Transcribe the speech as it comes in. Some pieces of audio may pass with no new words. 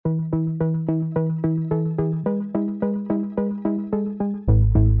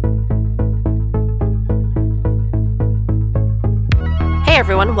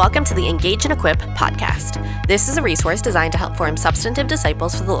everyone, welcome to the Engage and Equip podcast. This is a resource designed to help form substantive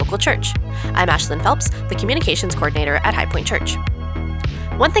disciples for the local church. I'm Ashlyn Phelps, the communications coordinator at High Point Church.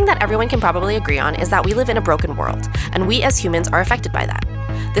 One thing that everyone can probably agree on is that we live in a broken world, and we as humans are affected by that.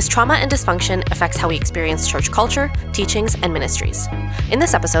 This trauma and dysfunction affects how we experience church culture, teachings, and ministries. In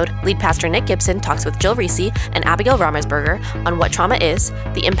this episode, lead pastor Nick Gibson talks with Jill Reese and Abigail Romersberger on what trauma is,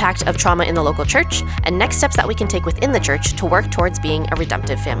 the impact of trauma in the local church, and next steps that we can take within the church to work towards being a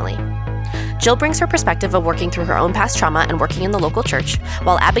redemptive family. Jill brings her perspective of working through her own past trauma and working in the local church,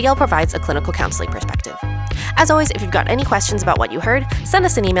 while Abigail provides a clinical counseling perspective. As always, if you've got any questions about what you heard, send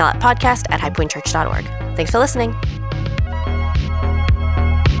us an email at podcast@highpointchurch.org. Thanks for listening.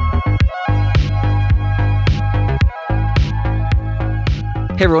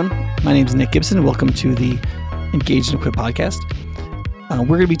 Hey everyone, my name is Nick Gibson. Welcome to the Engage and Equip podcast. We're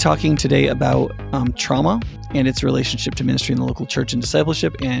going to be talking today about trauma and its relationship to ministry in the local church and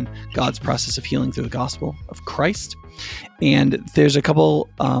discipleship and God's process of healing through the gospel of Christ. And there's a couple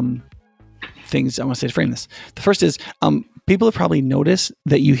things I want to say to frame this. The first is people have probably noticed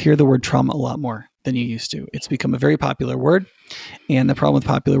that you hear the word trauma a lot more than you used to. It's become a very popular word. And the problem with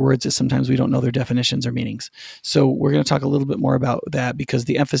popular words is sometimes we don't know their definitions or meanings. So we're going to talk a little bit more about that because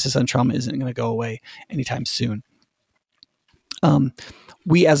the emphasis on trauma isn't going to go away anytime soon.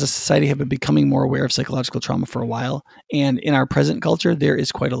 We as a society have been becoming more aware of psychological trauma for a while. And in our present culture, there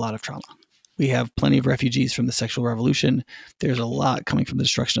is quite a lot of trauma. We have plenty of refugees from the sexual revolution. There's a lot coming from the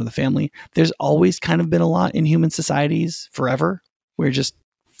destruction of the family. There's always kind of been a lot in human societies forever. We're just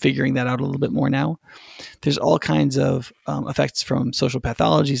figuring that out a little bit more now. There's all kinds of effects from social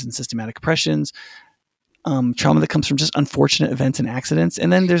pathologies and systematic oppressions, trauma that comes from just unfortunate events and accidents.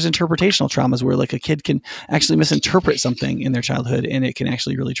 And then there's interpretational traumas where like a kid can actually misinterpret something in their childhood and it can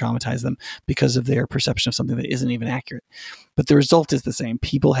actually really traumatize them because of their perception of something that isn't even accurate. But the result is the same.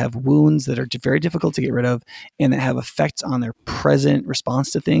 People have wounds that are very difficult to get rid of and that have effects on their present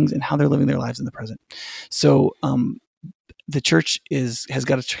response to things and how they're living their lives in the present. So, the church has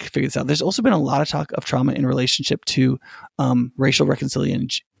got to figure this out. There's also been a lot of talk of trauma in relationship to racial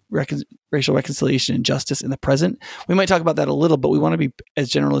reconciliation and justice in the present. We might talk about that a little, but we want to be as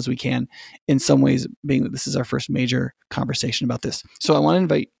general as we can in some ways, being that this is our first major conversation about this. So I want to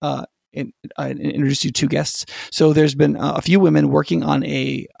invite introduce you to two guests. So there's been a few women working on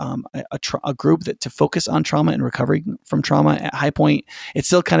a group to focus on trauma and recovery from trauma at High Point. It's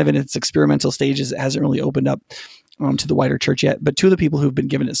still kind of in its experimental stages. It hasn't really opened up to the wider church yet. But two of the people who've been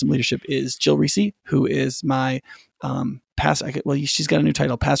given it some leadership is Jill Reese, who is my she's got a new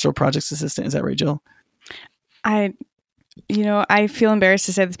title, Pastoral Projects Assistant. Is that right, Jill? I feel embarrassed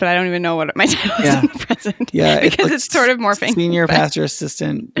to say this, but I don't even know what my title is in the present. Yeah, because it's sort of morphing. Senior Pastor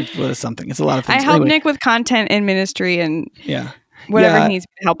Assistant was something. It's a lot of things. I help Nick with content and ministry and whatever he needs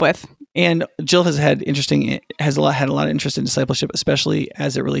help with. And Jill has had a lot of interest in discipleship, especially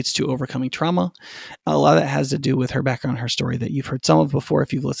as it relates to overcoming trauma. A lot of that has to do with her background, her story that you've heard some of before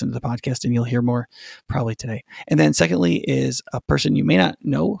if you've listened to the podcast, and you'll hear more probably today. And then secondly is a person you may not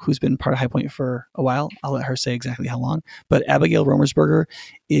know who's been part of High Point for a while. I'll let her say exactly how long. But Abigail Romersberger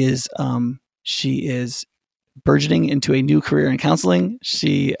is she is burgeoning into a new career in counseling.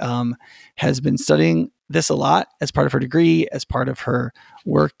 She has been studying this a lot as part of her degree, as part of her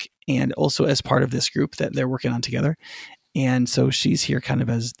work, and also as part of this group that they're working on together. And so she's here kind of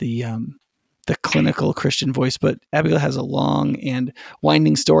as the clinical Christian voice, but Abigail has a long and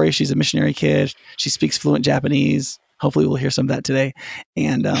winding story. She's a missionary kid. She speaks fluent Japanese. Hopefully we'll hear some of that today.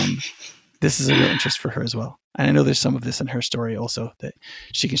 And this is a real interest for her as well. And I know there's some of this in her story also that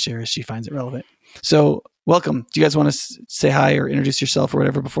she can share as she finds it relevant. So welcome. Do you guys want to say hi or introduce yourself or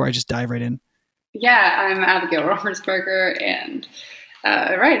whatever before I just dive right in? Yeah, I'm Abigail Romersberger, and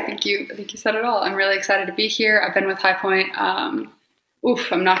right, I think you said it all. I'm really excited to be here. I've been with High Point. I'm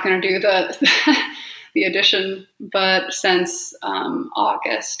not going to do the addition, but since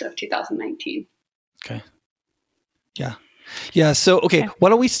August of 2019. Okay. Yeah. So, okay, why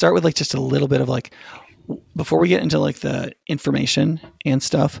don't we start with just a little bit of before we get into the information and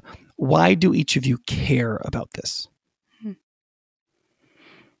stuff, why do each of you care about this?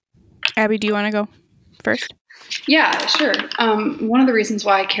 Abby, do you want to go first? Yeah, sure. One of the reasons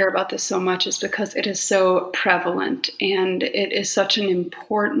why I care about this so much is because it is so prevalent and it is such an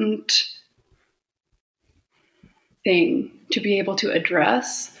important thing to be able to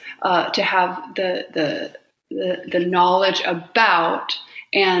address, to have the knowledge about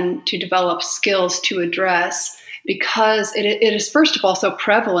and to develop skills to address, because it is first of all so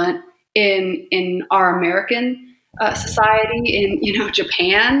prevalent in our American society in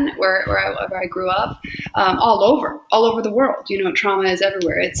Japan, where I grew up, all over the world. Trauma is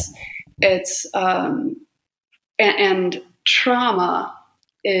everywhere. And trauma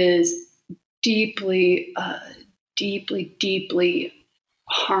is deeply, deeply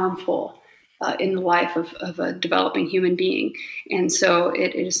harmful in the life of a developing human being. And so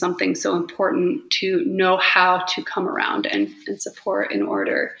it is something so important to know how to come around and support in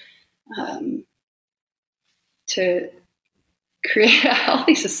order to create a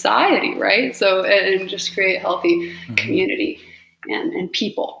healthy society, right? So, and just create a healthy community and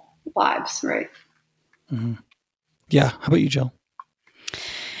people lives, right? Mm-hmm. Yeah. How about you, Jill?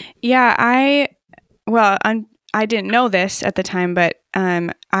 Yeah, I didn't know this at the time, but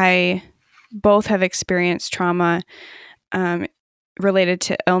I both have experienced trauma related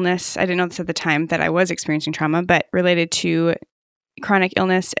to illness. I didn't know this at the time that I was experiencing trauma, but related to chronic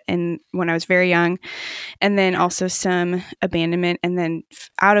illness and when I was very young, and then also some abandonment, and then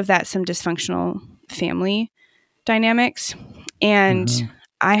out of that, some dysfunctional family dynamics. And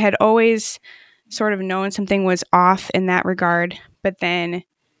I had always sort of known something was off in that regard, but then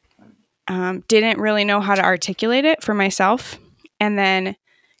didn't really know how to articulate it for myself. And then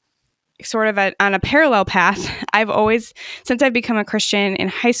sort of on a parallel path, I've always, since I've become a Christian in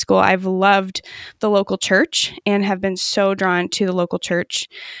high school, I've loved the local church and have been so drawn to the local church.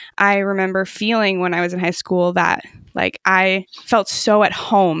 I remember feeling when I was in high school that like I felt so at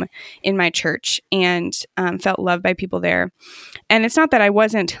home in my church and felt loved by people there. And it's not that I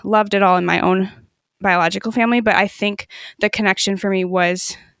wasn't loved at all in my own biological family, but I think the connection for me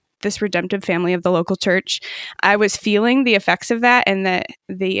was this redemptive family of the local church. I was feeling the effects of that, and that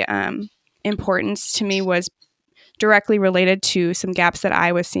the importance to me was directly related to some gaps that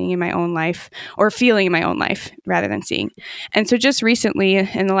I was seeing in my own life, or feeling in my own life rather than seeing. And so just recently,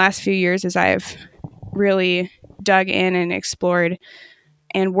 in the last few years, as I've really dug in and explored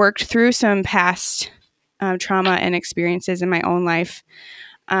and worked through some past trauma and experiences in my own life,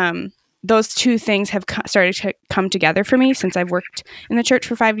 those two things have started to come together for me since I've worked in the church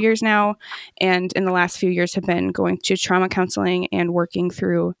for 5 years now. And in the last few years have been going to trauma counseling and working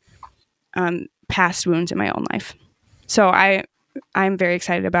through past wounds in my own life. So I'm very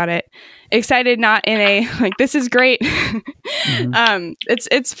excited about it. Excited not in a, like, this is great.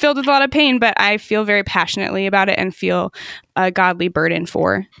 It's filled with a lot of pain, but I feel very passionately about it and feel a godly burden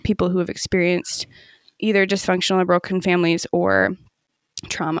for people who have experienced either dysfunctional or broken families or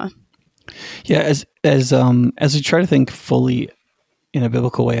trauma. Yeah, as we try to think fully in a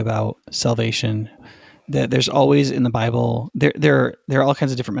biblical way about salvation, that there's always in the Bible there are all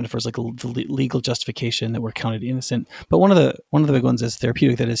kinds of different metaphors, like the legal justification that we're counted innocent. But one of the big ones is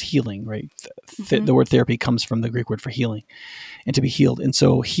therapeutic, that is healing, right? The word therapy comes from the Greek word for healing, and to be healed. And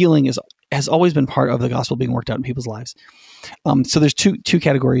so healing has always been part of the gospel being worked out in people's lives. So there's two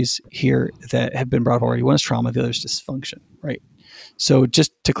categories here that have been brought up already. One is trauma, the other is dysfunction, right? So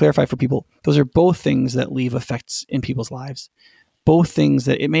just to clarify for people, those are both things that leave effects in people's lives. Both things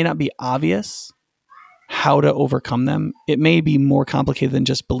that it may not be obvious how to overcome them. It may be more complicated than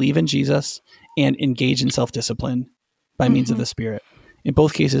just believe in Jesus and engage in self-discipline by means of the Spirit. In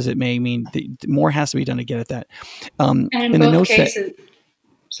both cases, it may mean that more has to be done to get at that. And in both cases...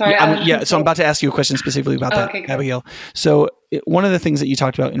 Sorry. So I'm about to ask you a question specifically about that, okay, Abigail. So one of the things that you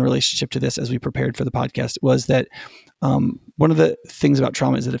talked about in relationship to this as we prepared for the podcast was that one of the things about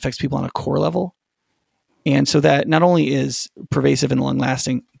trauma is that it affects people on a core level. And so that not only is pervasive and long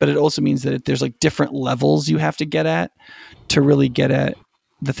lasting, but it also means that there's like different levels you have to get at to really get at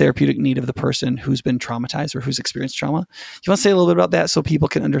the therapeutic need of the person who's been traumatized or who's experienced trauma. You want to say a little bit about that so people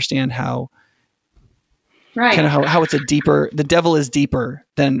can understand how, right, kind of how it's the devil is deeper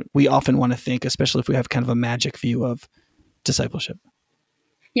than we often want to think, especially if we have kind of a magic view of discipleship.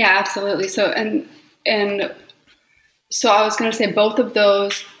 Yeah, absolutely. So, So I was going to say both of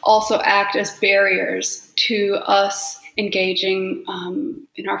those also act as barriers to us engaging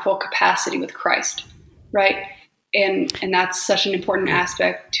in our full capacity with Christ, right? And that's such an important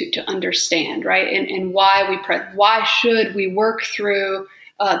aspect to understand, right? And why should we work through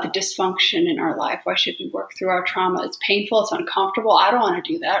the dysfunction in our life? Why should we work through our trauma? It's painful. It's uncomfortable. I don't want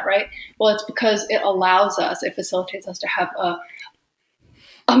to do that, right? Well, it's because it facilitates us to have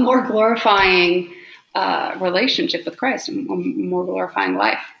a more glorifying relationship with Christ and a more glorifying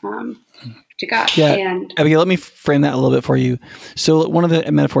life to God. Yeah, and Abigail, let me frame that a little bit for you. So one of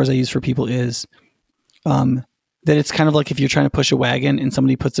the metaphors I use for people is that it's kind of like if you're trying to push a wagon and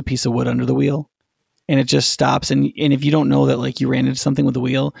somebody puts a piece of wood under the wheel and it just stops. And if you don't know that, like, you ran into something with the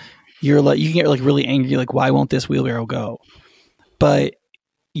wheel, you can get like really angry, like, why won't this wheelbarrow go? But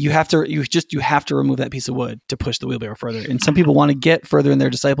you have to remove that piece of wood to push the wheelbarrow further. And some people want to get further in their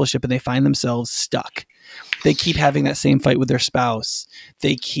discipleship and they find themselves stuck. They keep having that same fight with their spouse.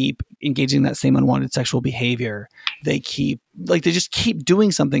 They keep engaging in that same unwanted sexual behavior. They just keep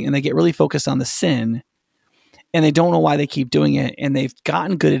doing something, and they get really focused on the sin, and they don't know why they keep doing it. And they've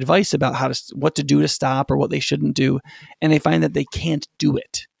gotten good advice about what to do to stop or what they shouldn't do. And they find that they can't do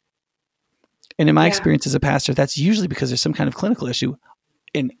it. And in my experience as a pastor, that's usually because there's some kind of clinical issue.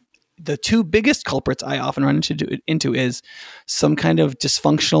 And the two biggest culprits I often run into is some kind of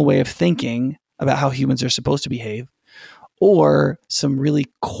dysfunctional way of thinking about how humans are supposed to behave, or some really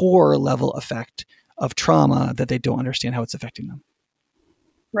core level effect of trauma that they don't understand how it's affecting them.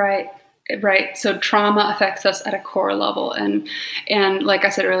 Right. So trauma affects us at a core level. And like I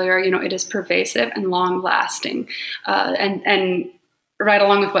said earlier, it is pervasive and long lasting. And right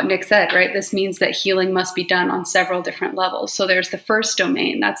along with what Nick said, right? This means that healing must be done on several different levels. So there's the first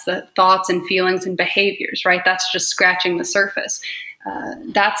domain, that's the thoughts and feelings and behaviors, right? That's just scratching the surface.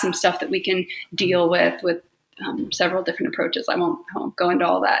 That's some stuff that we can deal with several different approaches. I won't go into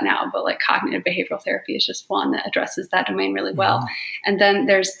all that now, but like cognitive behavioral therapy is just one that addresses that domain really well. And then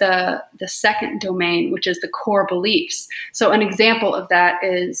there's the second domain, which is the core beliefs. So an example of that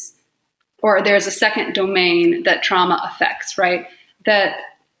is, or there's a second domain that trauma affects, right? That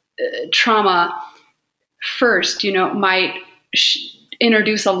trauma first, might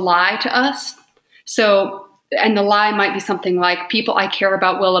introduce a lie to us. So, and the lie might be something like, people I care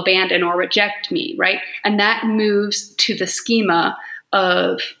about will abandon or reject me, right? And that moves to the schema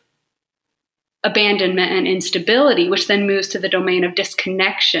of abandonment and instability, which then moves to the domain of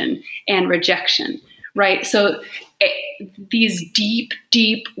disconnection and rejection, right? So these deep,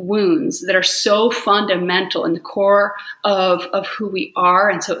 deep wounds that are so fundamental in the core of who we are,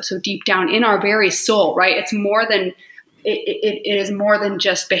 and so deep down in our very soul, right? It's more than it is more than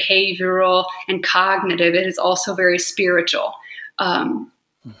just behavioral and cognitive. It is also very spiritual, and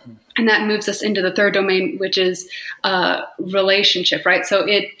that moves us into the third domain, which is relationship, right? So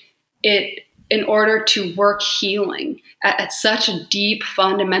it in order to work healing at such a deep,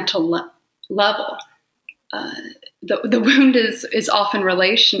 fundamental level. The wound is often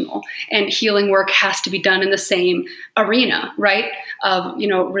relational, and healing work has to be done in the same arena, right? Of,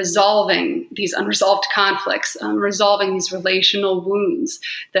 resolving these unresolved conflicts, resolving these relational wounds,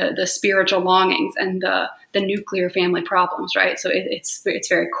 the spiritual longings, and the nuclear family problems, right? So it's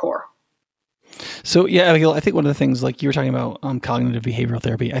very core. So yeah, Abigail, I think one of the things, like you were talking about cognitive behavioral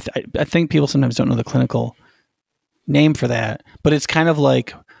therapy, I think people sometimes don't know the clinical name for that, but it's kind of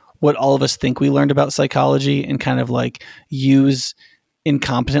like what all of us think we learned about psychology and kind of like use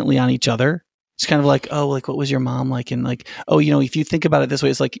incompetently on each other. It's kind of like, oh, like what was your mom like? And like, oh, if you think about it this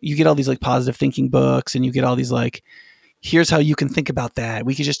way, it's like you get all these like positive thinking books, and you get all these like, here's how you can think about that.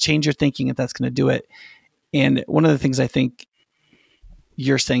 We could just change your thinking if that's going to do it. And one of the things I think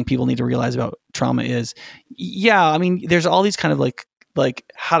you're saying people need to realize about trauma is, there's all these kind of like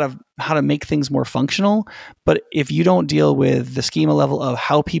how to make things more functional. But if you don't deal with the schema level of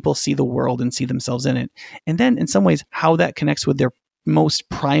how people see the world and see themselves in it, and then in some ways how that connects with their most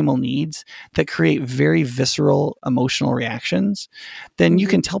primal needs that create very visceral emotional reactions, then you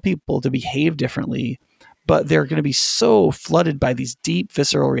can tell people to behave differently, but they're going to be so flooded by these deep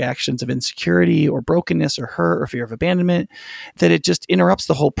visceral reactions of insecurity or brokenness or hurt or fear of abandonment that it just interrupts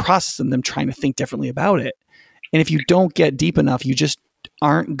the whole process of them trying to think differently about it. And if you don't get deep enough, you just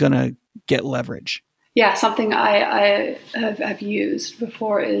aren't going to get leverage. Yeah, something I have used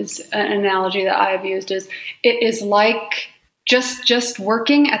before is an analogy that I have used is, it is like just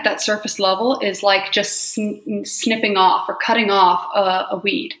working at that surface level is like just snipping off or cutting off a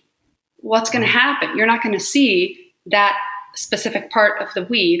weed. What's going to happen? You're not going to see that specific part of the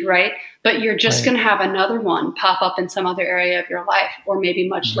weed, right? But you're just going to have another one pop up in some other area of your life, or maybe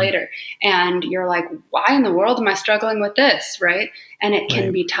much later. And you're like, why in the world am I struggling with this, right? And it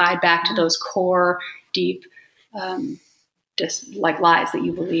can be tied back to those core, deep, just like lies that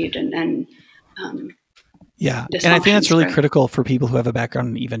you believed. And And I think that's really critical for people who have a background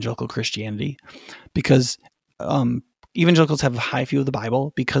in evangelical Christianity, because evangelicals have a high view of the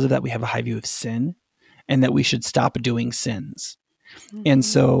Bible. Because of that, we have a high view of sin, and that we should stop doing sins. And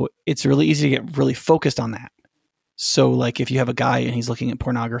so it's really easy to get really focused on that. So like if you have a guy and he's looking at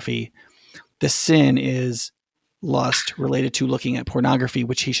pornography, the sin is lust related to looking at pornography,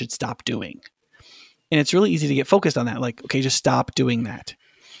 which he should stop doing. And it's really easy to get focused on that. Like, okay, just stop doing that.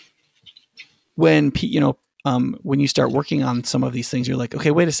 When you start working on some of these things, you're like,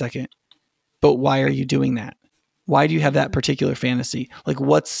 okay, wait a second, but why are you doing that? Why do you have that particular fantasy? Like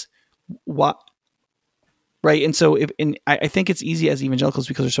Right. And so I think it's easy as evangelicals,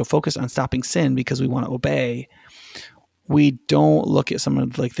 because we're so focused on stopping sin because we want to obey, we don't look at some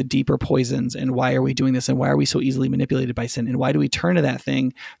of like the deeper poisons and why are we doing this and why are we so easily manipulated by sin and why do we turn to that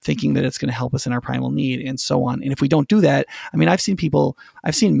thing thinking that it's going to help us in our primal need and so on. And if we don't do that, I mean, I've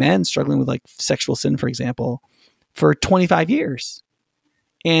seen men struggling with like sexual sin, for example, for 25 years,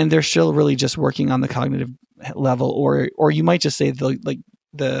 and they're still really just working on the cognitive level, or you might just say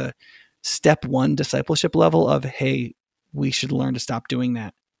the step one discipleship level of, hey, we should learn to stop doing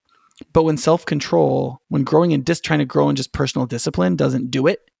that. But when self-control, when trying to grow in just personal discipline doesn't do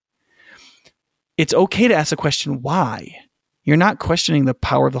it, it's okay to ask a question, why? You're not questioning the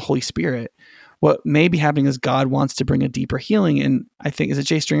power of the Holy Spirit. What may be happening is God wants to bring a deeper healing. And I think, is it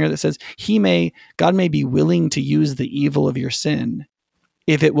Jay Stringer that says God may be willing to use the evil of your sin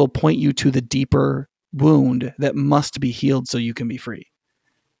if it will point you to the deeper wound that must be healed so you can be free.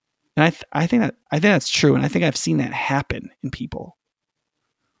 And I think that's true. And I think I've seen that happen in people.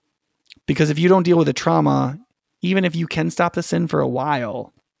 Because if you don't deal with the trauma, even if you can stop the sin for a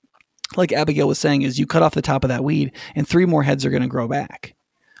while, like Abigail was saying, is you cut off the top of that weed and 3 more heads are going to grow back.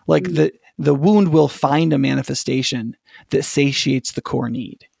 Like the wound will find a manifestation that satiates the core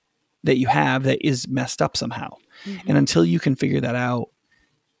need that you have that is messed up somehow. Mm-hmm. And until you can figure that out,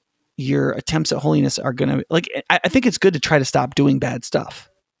 your attempts at holiness are going to, like, I think it's good to try to stop doing bad stuff.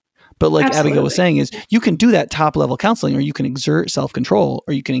 But like Absolutely. Abigail was saying, is you can do that top level counseling, or you can exert self-control,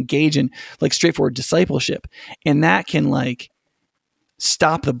 or you can engage in like straightforward discipleship. And that can like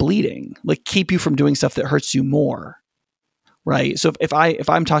stop the bleeding, like keep you from doing stuff that hurts you more. Right. So if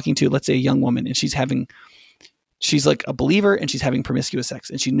I'm talking to, let's say, a young woman and she's like a believer and she's having promiscuous sex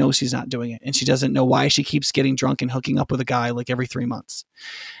and she knows she's not doing it and she doesn't know why she keeps getting drunk and hooking up with a guy like every 3 months.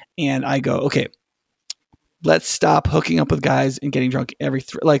 And I go, okay, let's stop hooking up with guys and getting drunk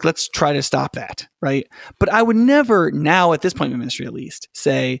let's try to stop that. Right. But I would never now at this point in my ministry, at least,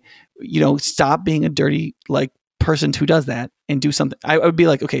 say, stop being a dirty, like, person who does that and do something. I would be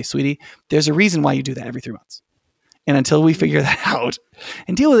like, okay, sweetie, there's a reason why you do that every 3 months. And until we figure that out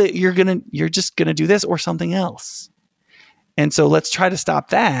and deal with it, you're just going to do this or something else. And so let's try to stop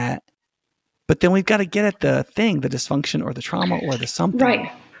that. But then we've got to get at the thing, the dysfunction or the trauma or the something.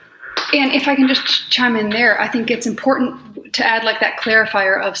 Right. And if I can just chime in there, I think it's important to add like that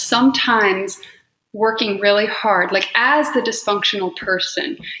clarifier of sometimes working really hard, like as the dysfunctional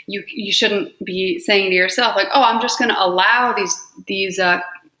person, you shouldn't be saying to yourself like, oh, I'm just going to allow these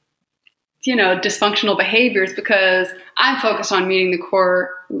dysfunctional behaviors because I'm focused on meeting the core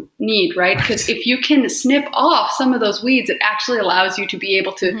need, right? Because if you can snip off some of those weeds, it actually allows you to be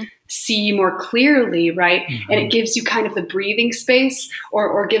able to mm-hmm. see more clearly, right? Mm-hmm. And it gives you kind of the breathing space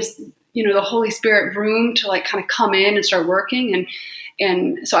or gives, the Holy Spirit room to like kind of come in and start working.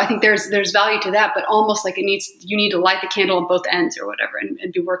 And so I think there's value to that, but almost like you need to light the candle on both ends or whatever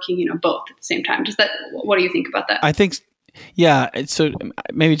and be working, both at the same time. What do you think about that? I think, yeah. So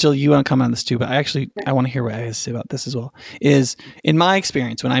maybe Jill, you want to comment on this too, but I want to hear what I have to say about this as well. Is in my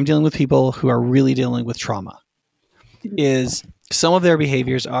experience, when I'm dealing with people who are really dealing with trauma, mm-hmm. is some of their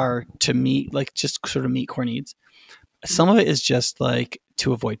behaviors are to meet, like just sort of meet core needs. Some of it is just like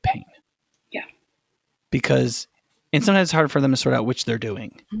to avoid pain. Yeah. And sometimes it's hard for them to sort out which they're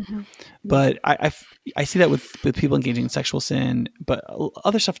doing. Mm-hmm. But I see that with people engaging in sexual sin, but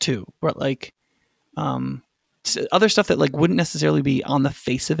other stuff too, where like, other stuff that like wouldn't necessarily be on the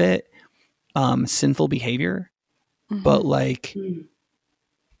face of it, sinful behavior, mm-hmm. but like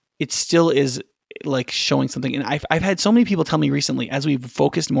it still is like showing something. And I've had so many people tell me recently, as we've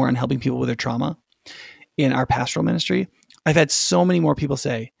focused more on helping people with their trauma in our pastoral ministry, I've had so many more people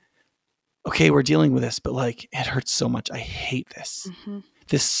say, okay, we're dealing with this, but like, it hurts so much. I hate this. Mm-hmm.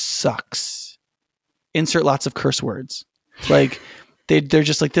 This sucks. Insert lots of curse words. Like they're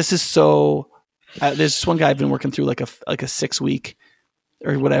just like, this is so, there's this one guy I've been working through like a 6-week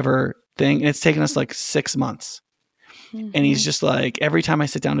or whatever thing. And it's taken us like 6 months. Mm-hmm. And he's just like, every time I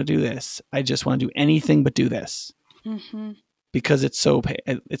sit down to do this, I just want to do anything but do this mm-hmm. because it's so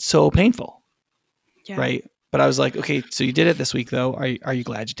painful. Yeah. Right. But I was like, okay, so you did it this week though. Are you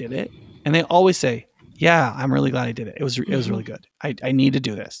glad you did it? And they always say, yeah, I'm really glad I did it. It was really good. I need to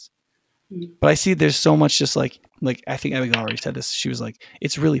do this. Mm-hmm. But I see there's so much just like I think Abigail already said this. She was like,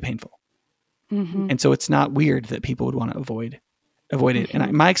 it's really painful. Mm-hmm. And so it's not weird that people would want to avoid it. Mm-hmm.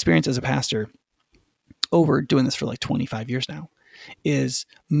 And my experience as a pastor over doing this for like 25 years now is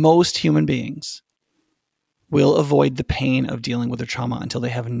most human beings will avoid the pain of dealing with their trauma until they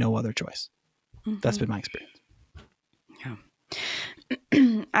have no other choice. Mm-hmm. That's been my experience. Yeah.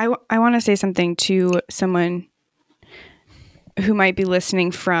 I want to say something to someone who might be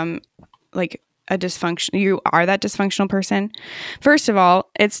listening from like a dysfunction, you are that dysfunctional person. First of all,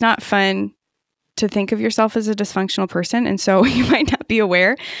 it's not fun to think of yourself as a dysfunctional person. And so you might not be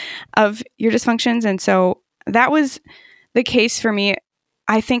aware of your dysfunctions. And so that was the case for me.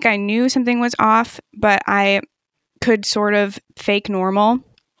 I think I knew something was off, but I could sort of fake normal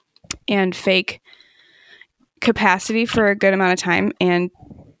and fake capacity for a good amount of time. And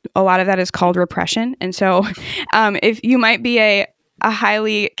a lot of that is called repression. And so if you might be a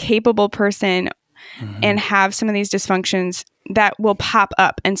highly capable person and have some of these dysfunctions that will pop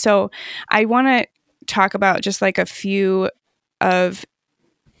up. And so I want to talk about just like a few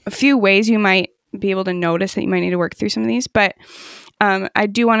ways you might be able to notice that you might need to work through some of these. But I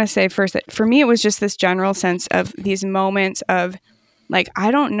do want to say first that for me, it was just this general sense of these moments of like,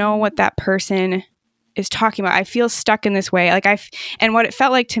 I don't know what that person is talking about. I feel stuck in this way. And what it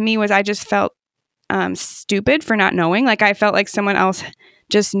felt like to me was I just felt stupid for not knowing. Like I felt like someone else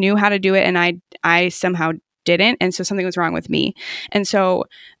just knew how to do it and I somehow didn't. And so something was wrong with me. And so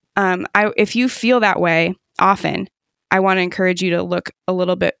if you feel that way often, I want to encourage you to look a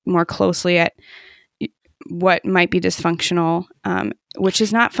little bit more closely at what might be dysfunctional, which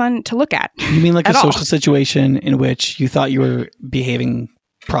is not fun to look at. You mean like a social all. situation in which you thought you were behaving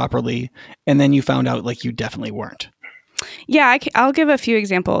properly and then you found out like you definitely weren't? Yeah, I'll give a few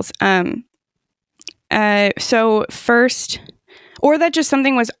examples. So first, or that just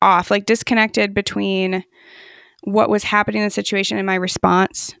something was off, like disconnected between what was happening in the situation and my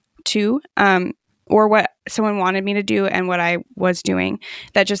response to, or what someone wanted me to do and what I was doing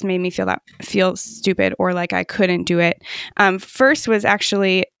that just made me feel stupid or like I couldn't do it. First was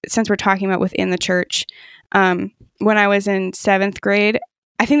actually, since we're talking about within the church, when I was in 7th grade,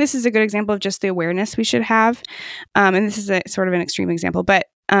 I think this is a good example of just the awareness we should have. And this is a sort of an extreme example, but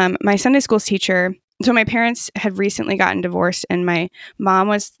my Sunday school teacher, so my parents had recently gotten divorced and my mom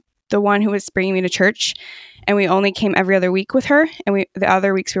was the one who was bringing me to church, and we only came every other week with her, and the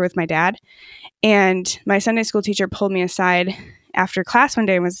other weeks we were with my dad. And my Sunday school teacher pulled me aside after class one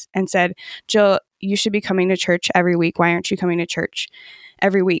day and said, "Jill, you should be coming to church every week. Why aren't you coming to church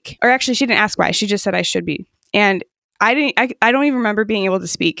every week?" Or actually, she didn't ask why. She just said I should be. And I don't even remember being able to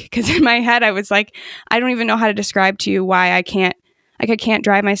speak because in my head I was like, I don't even know how to describe to you why I can't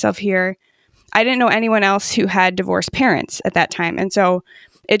drive myself here. I didn't know anyone else who had divorced parents at that time. And so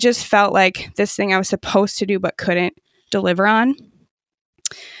it just felt like this thing I was supposed to do but couldn't deliver on.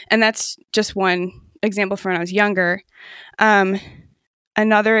 And that's just one example from when I was younger.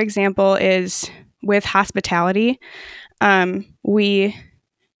 Another example is with hospitality. For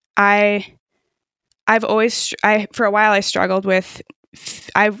a while I struggled with,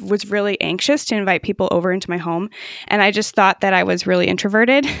 I was really anxious to invite people over into my home. And I just thought that I was really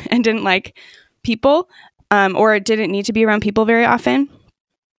introverted and didn't like people, or didn't need to be around people very often.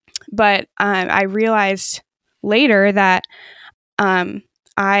 But I realized later that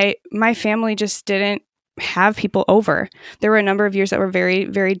my family just didn't have people over. There were a number of years that were very,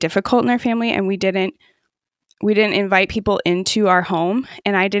 very difficult in our family, and we didn't invite people into our home,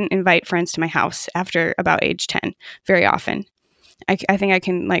 and I didn't invite friends to my house after about age 10 very often. I think I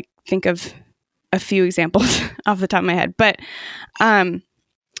can think of a few examples off the top of my head, but and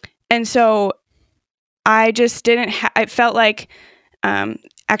so I just didn't. I felt like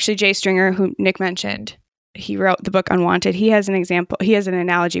actually Jay Stringer, who Nick mentioned, he wrote the book Unwanted. He has an example. He has an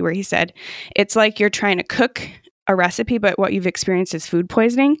analogy where he said it's like you're trying to cook a recipe, but what you've experienced is food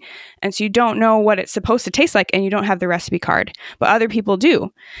poisoning. And so you don't know what it's supposed to taste like, and you don't have the recipe card, but other people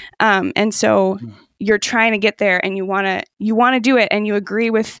do. And so you're trying to get there, and you want to do it. And you agree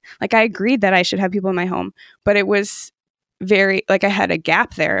with, I agreed that I should have people in my home, but it was very, I had a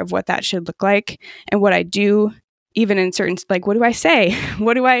gap there of what that should look like and what I do, even in certain, what do I say?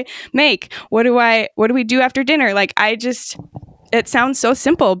 What do I make? What do we do after dinner? It sounds so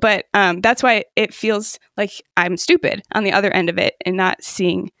simple, but that's why it feels like I'm stupid on the other end of it and not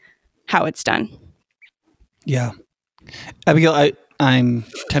seeing how it's done. Yeah. Abigail, I'm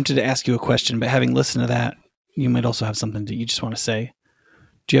tempted to ask you a question, but having listened to that, you might also have something that you just want to say.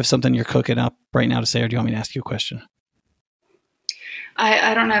 Do you have something you're cooking up right now to say, or do you want me to ask you a question?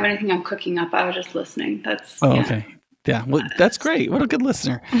 I don't have anything I'm cooking up. I was just listening. Okay. Yeah, well, that's great. What a good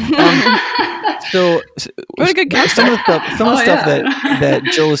listener. So what a good guest. Some of the stuff that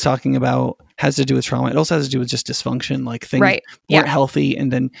Jill was talking about has to do with trauma. It also has to do with just dysfunction, things weren't healthy,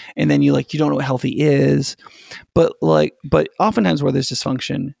 and then you don't know what healthy is. But oftentimes where there's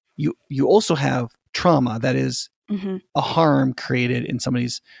dysfunction, you also have trauma that is a harm created in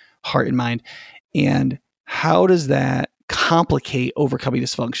somebody's heart and mind. And how does that complicate overcoming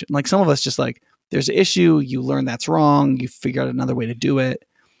dysfunction? Some of us just there's an issue, you learn that's wrong, you figure out another way to do it.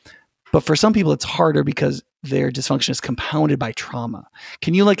 But for some people, it's harder because their dysfunction is compounded by trauma.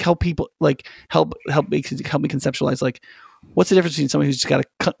 Can you help people help me conceptualize what's the difference between somebody who's just got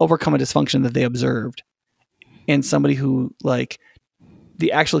to overcome a dysfunction that they observed and somebody who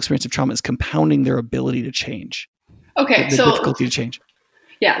the actual experience of trauma is compounding their ability to change? Okay, the difficulty to change.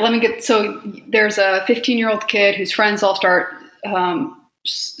 Yeah, so there's a 15-year-old kid whose friends all start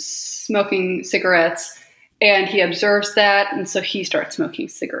smoking cigarettes, and he observes that, and so he starts smoking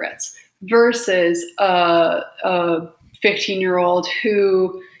cigarettes, versus a 15-year-old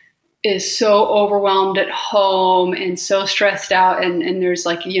who is so overwhelmed at home and so stressed out, and there's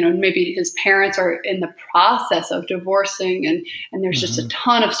maybe his parents are in the process of divorcing, and there's just a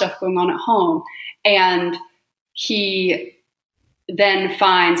ton of stuff going on at home, and he then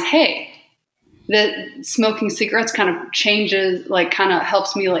finds, hey, that smoking cigarettes kind of changes, kind of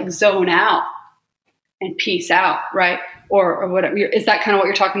helps me zone out and peace out, right? Or whatever. Is that kind of what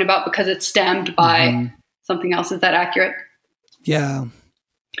you're talking about? Because it's stemmed by something else. Is that accurate? Yeah.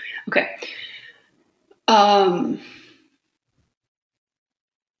 Okay.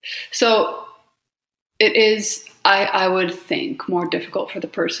 So it is, I would think, more difficult for the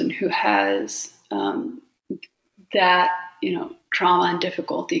person who has that, trauma and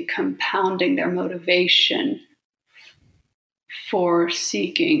difficulty compounding their motivation for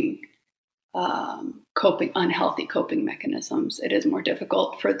seeking unhealthy coping mechanisms. It is more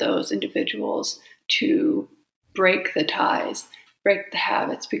difficult for those individuals to break the ties, break the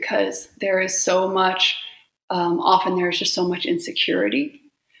habits, because there is so much, often there's just so much insecurity,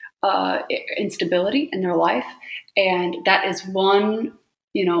 instability in their life. And that is one,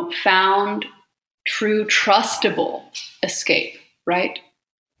 found true trustable escape, right?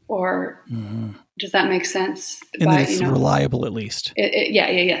 Or does that make sense? And that it's reliable, at least.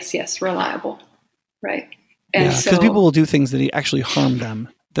 Yes, reliable, right? And because people will do things that actually harm them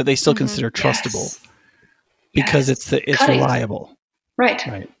that they still consider trustable because it's reliable, right?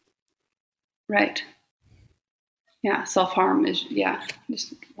 Yeah, self-harm is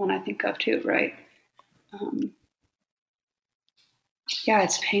just one I think of too, right?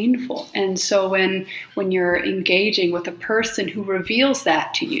 It's painful. And so when you're engaging with a person who reveals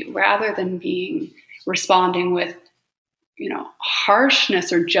that to you, rather than responding with,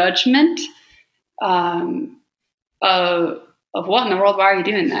 harshness or judgment, of what in the world, why are you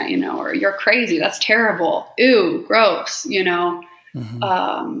doing that? Or you're crazy. That's terrible. Ew, gross,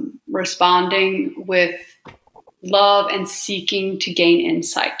 responding with love and seeking to gain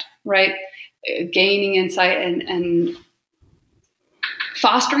insight, right? Gaining insight and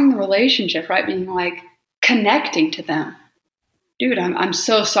fostering the relationship, right? Being connecting to them. Dude, I'm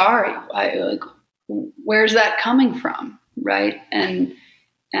so sorry. Where's that coming from? Right. And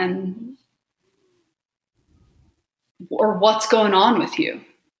or what's going on with you,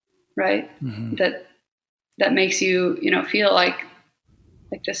 right? That makes you, feel like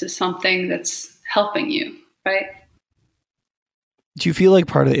this is something that's helping you, right? Do you feel like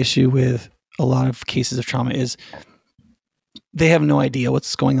part of the issue with a lot of cases of trauma is they have no idea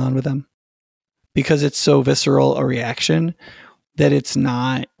what's going on with them because it's so visceral a reaction that it's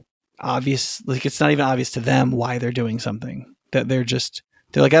not obvious. It's not even obvious to them why they're doing something, that they're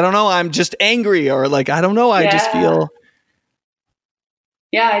like, I don't know, I'm just angry, or I don't know, I just feel.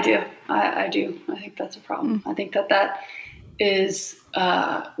 Yeah, I do. I do. I think that's a problem. I think that is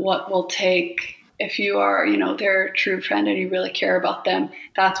what will take, if you are, their true friend and you really care about them,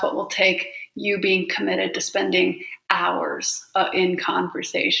 that's what will take you being committed to spending hours in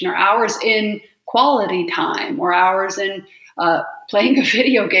conversation, or hours in quality time, or hours in playing a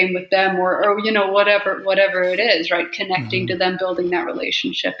video game with them, or whatever it is, right? Connecting to them, building that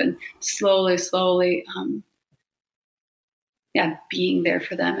relationship, and slowly being there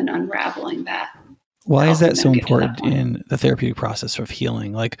for them and unraveling that. Why is that so important in the therapeutic process of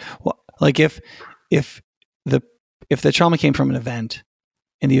healing? If the trauma came from an event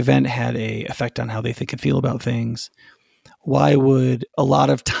and the event had a effect on how they think and feel about things, why would a lot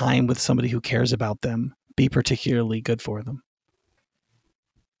of time with somebody who cares about them be particularly good for them?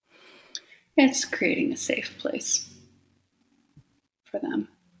 It's creating a safe place for them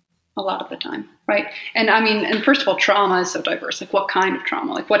a lot of the time, right? And and first of all, trauma is so diverse. What kind of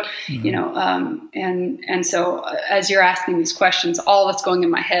trauma? What, and so as you're asking these questions, all that's going in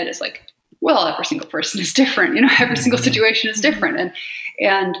my head is well, every single person is different. Every single situation is different.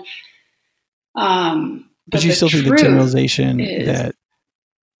 But you still think the generalization that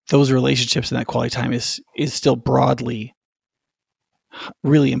those relationships and that quality time is still broadly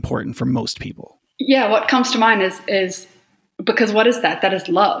really important for most people. Yeah. What comes to mind is because what is that? That is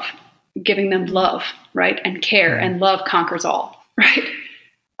love, giving them love, right? And care, and love conquers all, right?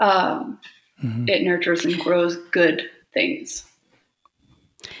 it nurtures and grows good things.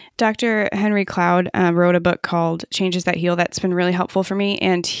 Dr. Henry Cloud wrote a book called Changes That Heal that's been really helpful for me.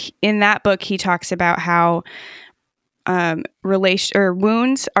 And in that book, he talks about how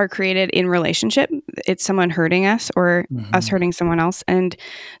wounds are created in relationship. It's someone hurting us or us hurting someone else. And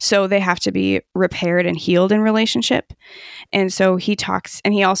so they have to be repaired and healed in relationship. And so he talks,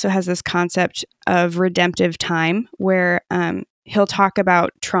 and he also has this concept of redemptive time where he'll talk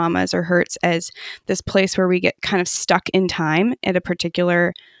about traumas or hurts as this place where we get kind of stuck in time at a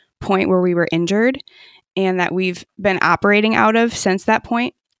particular point where we were injured and that we've been operating out of since that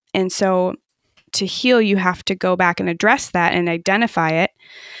point. And so to heal, you have to go back and address that and identify it,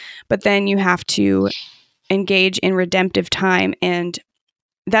 but then you have to engage in redemptive time. And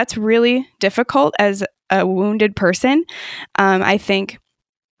that's really difficult as a wounded person. I think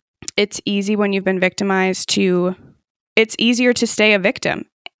it's easy when you've been victimized it's easier to stay a victim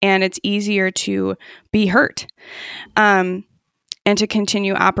and it's easier to be hurt and to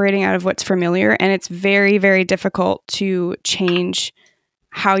continue operating out of what's familiar. And it's very, very difficult to change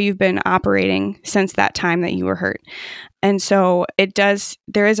how you've been operating since that time that you were hurt. And so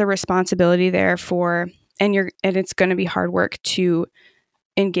there is a responsibility there and it's going to be hard work to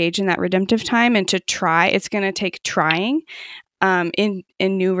engage in that redemptive time and to try. It's going to take trying in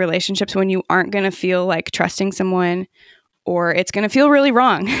new relationships when you aren't going to feel like trusting someone, or it's going to feel really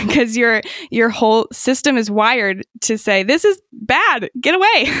wrong because your whole system is wired to say, this is bad, get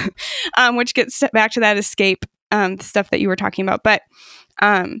away, which gets back to that escape stuff that you were talking about. But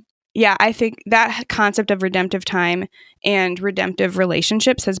I think that concept of redemptive time and redemptive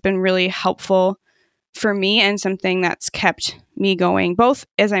relationships has been really helpful for me and something that's kept me going, both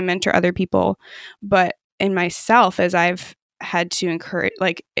as I mentor other people, but in myself as I've had to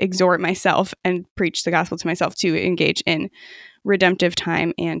exhort myself and preach the gospel to myself to engage in redemptive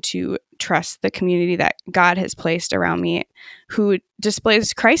time and to trust the community that God has placed around me who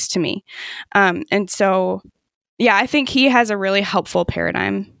displays Christ to me. And so, I think he has a really helpful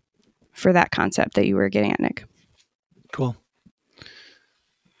paradigm for that concept that you were getting at, Nick. Cool.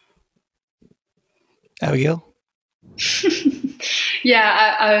 Abigail?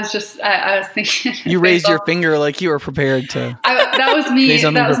 I was thinking. You raised your finger like you were prepared to. That was me.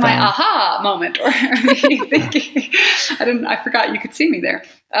 That was my aha moment, or me thinking. I forgot you could see me there.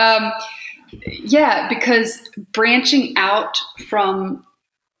 Because branching out from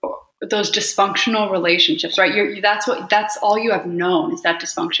those dysfunctional relationships, right? That's all you have known is that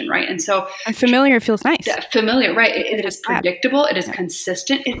dysfunction, right? And so, and familiar feels nice. Familiar, right? It is predictable. It is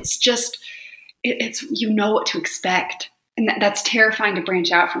consistent. It's just, it's what to expect. And that's terrifying to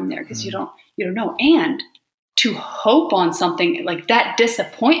branch out from there because you don't know. And to hope on something like that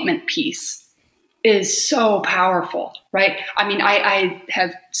disappointment piece is so powerful, right? I mean, I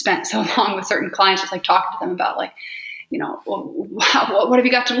have spent so long with certain clients, just like talking to them about what have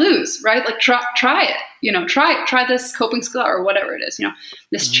you got to lose, right? Like try it, try this coping skill or whatever it is,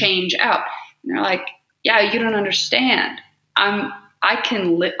 this change out. And they're like, yeah, you don't understand. I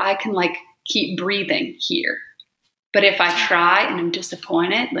can like keep breathing here. But if I try and I'm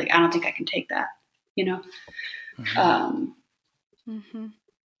disappointed, I don't think I can take that,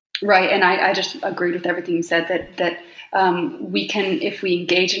 Right. And I just agreed with everything you said that we can, if we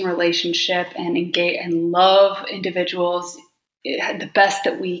engage in relationship and engage and love individuals the best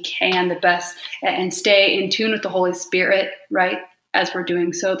that we can, and stay in tune with the Holy Spirit, right? As we're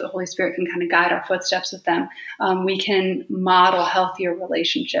doing so, the Holy Spirit can kind of guide our footsteps with them. We can model healthier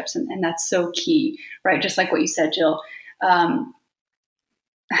relationships. And that's so key, right? Just like what you said, Jill.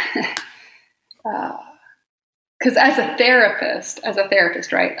 Because as a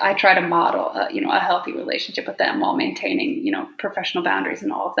therapist, right, I try to model, a healthy relationship with them while maintaining, professional boundaries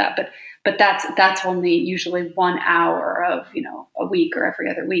and all of that. But that's only usually 1 hour of, a week or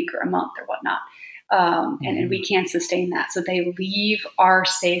every other week or a month or whatnot. And we can't sustain that. So they leave our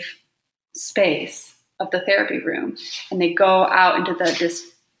safe space of the therapy room and they go out into the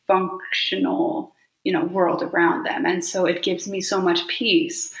dysfunctional, world around them. And so it gives me so much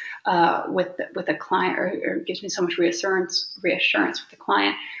peace with a client, or gives me so much reassurance with the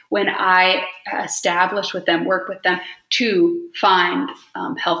client when I work with them to find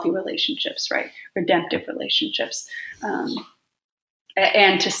healthy relationships, right? Redemptive relationships.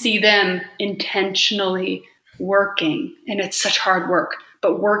 And to see them intentionally working, and it's such hard work,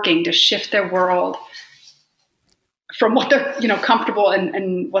 but working to shift their world from what they're, comfortable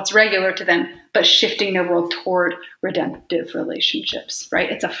and what's regular to them, but shifting their world toward redemptive relationships, right?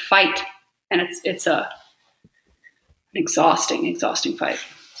 It's a fight, and it's an exhausting fight,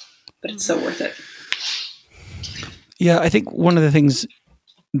 but it's so worth it. Yeah, I think one of the things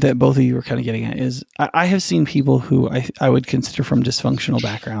that both of you were kind of getting at is I have seen people who I would consider from dysfunctional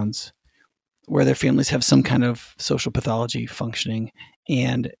backgrounds where their families have some kind of social pathology functioning,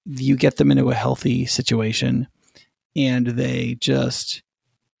 and you get them into a healthy situation and they just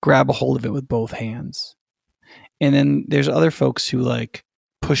grab a hold of it with both hands. And then there's other folks who like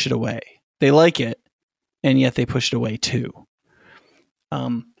push it away. They like it, and yet they push it away too.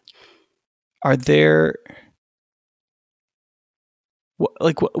 Are there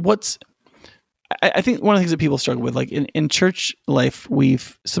what's I think one of the things that people struggle with, like in church life,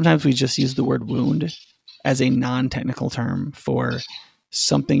 sometimes we just use the word wound as a non-technical term for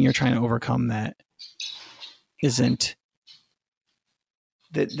something you're trying to overcome that isn't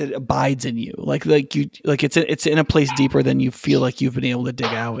that abides in you. Like it's in a place deeper than you feel like you've been able to dig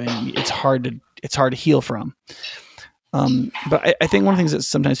out, and it's hard to heal from. But I think one of the things that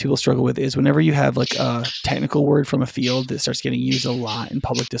sometimes people struggle with is whenever you have like a technical word from a field that starts getting used a lot in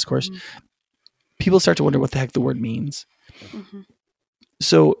public discourse, people start to wonder what the heck the word means. Mm-hmm.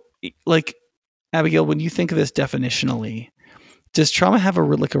 So, like, Abigail, when you think of this definitionally, does trauma have a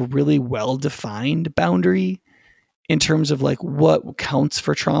really well-defined boundary in terms of like what counts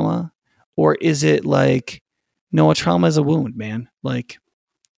for trauma? Or is it like, no, a trauma is a wound, man. Like,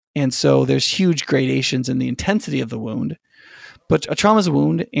 and so there's huge gradations in the intensity of the wound, but a trauma is a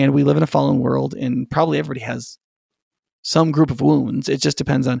wound, and we live in a fallen world, and probably everybody has some group of wounds. It just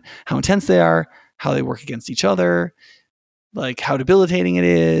depends on how intense they are, how they work against each other, like how debilitating it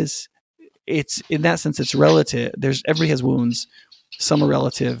is. It's in that sense, it's relative. Everybody has wounds. Some are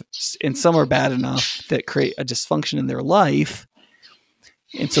relative, and some are bad enough that create a dysfunction in their life.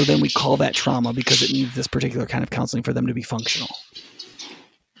 And so then we call that trauma because it needs this particular kind of counseling for them to be functional.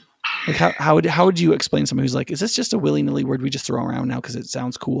 Like how would you explain someone who's like, is this just a willy-nilly word we just throw around now because it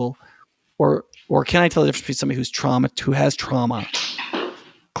sounds cool? Or can I tell the difference between somebody who has trauma,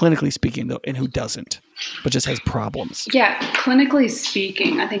 clinically speaking, though, and who doesn't, but just has problems? Yeah, clinically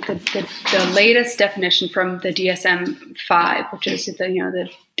speaking, I think the latest definition from the DSM-5, which is the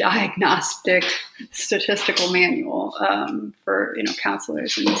diagnostic statistical manual for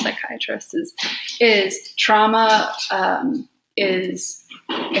counselors and psychiatrists, is trauma is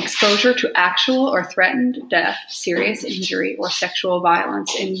exposure to actual or threatened death, serious injury, or sexual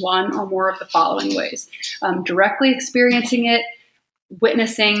violence in one or more of the following ways: directly experiencing it,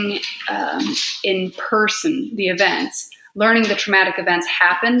 witnessing in person the events, learning the traumatic events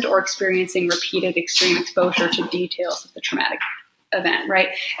happened, or experiencing repeated extreme exposure to details of the traumatic event, right?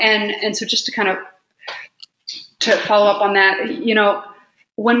 And so just to kind of to follow up on that,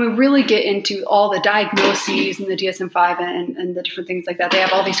 when we really get into all the diagnoses and the DSM-5 and the different things like that, they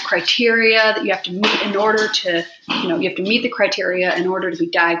have all these criteria that you have to meet in order to, you have to meet the criteria in order to be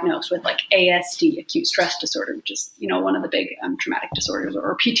diagnosed with like ASD, acute stress disorder, which is, one of the big traumatic disorders,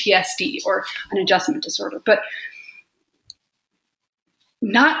 or PTSD, or an adjustment disorder. But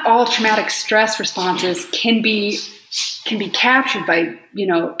not all traumatic stress responses can be captured by,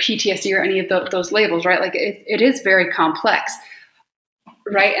 PTSD or any of those labels, right? Like it is very complex.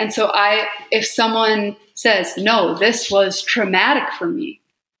 Right. And so if someone says, no, this was traumatic for me,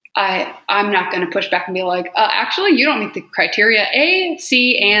 I'm not going to push back and be like, actually, you don't meet the criteria A,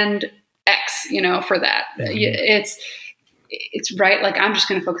 C, and X, for that. Mm-hmm. It's right. Like, I'm just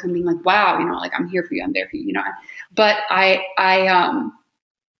going to focus on being like, wow, like I'm here for you. I'm there for you, but I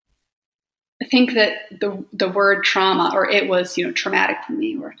think that the word trauma, or it was, traumatic for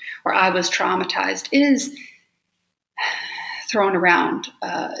me, or I was traumatized, is thrown around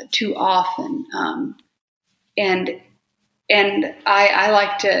too often, and I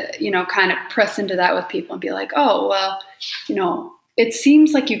like to kind of press into that with people and be like, oh well, it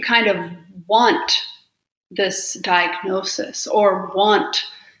seems like you kind of want this diagnosis or want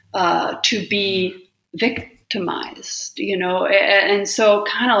to be victimized, and so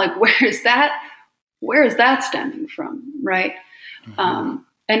kind of like where is that stemming from, right? Mm-hmm.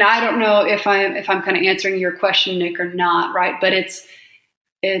 And I don't know if I'm kind of answering your question, Nick, or not, right? But it's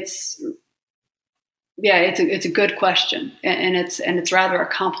a good question, and it's rather a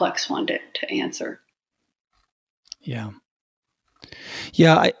complex one to answer. Yeah.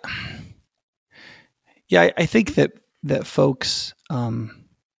 I think that folks.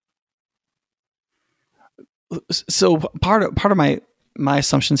 So part of my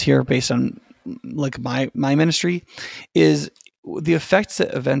assumptions here, based on like my ministry, is the effects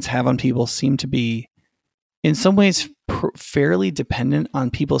that events have on people seem to be in some ways fairly dependent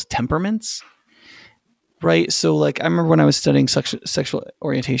on people's temperaments, right? So like I remember when I was studying sexual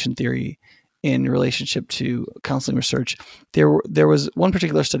orientation theory, in relationship to counseling research. There was one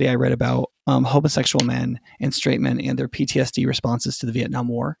particular study I read about homosexual men and straight men and their PTSD responses to the Vietnam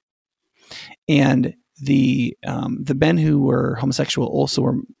War. And the men who were homosexual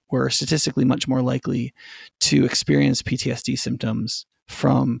also were statistically much more likely to experience PTSD symptoms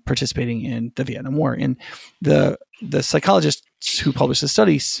from participating in the Vietnam War. And the psychologists who published the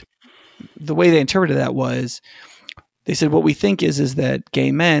studies, the way they interpreted that was, they said, what we think is that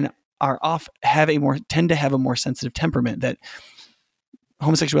gay men tend to have a more sensitive temperament, that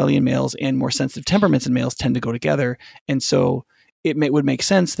homosexuality in males and more sensitive temperaments in males tend to go together. And so would make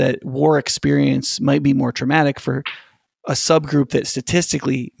sense that war experience might be more traumatic for a subgroup that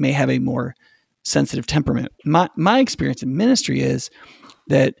statistically may have a more sensitive temperament. My experience in ministry is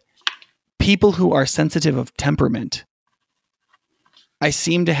that people who are sensitive of temperament, I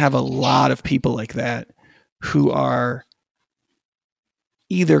seem to have a lot of people like that who are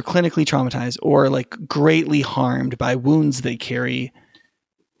either clinically traumatized or like greatly harmed by wounds they carry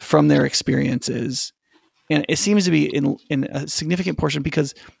from their experiences. And it seems to be in a significant portion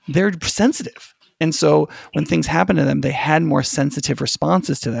because they're sensitive. And so when things happen to them, they had more sensitive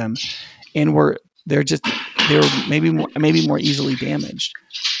responses to them, and they're maybe more easily damaged.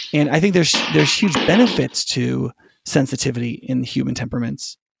 And I think there's huge benefits to sensitivity in human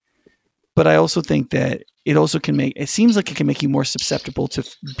temperaments. But I also think that it seems like it can make you more susceptible to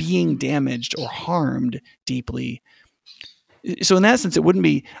being damaged or harmed deeply. So in that sense, it wouldn't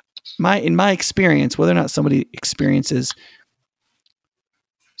be in my experience, whether or not somebody experiences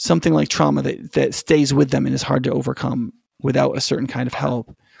something like trauma that stays with them and is hard to overcome without a certain kind of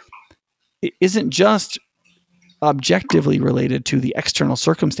help, it isn't just objectively related to the external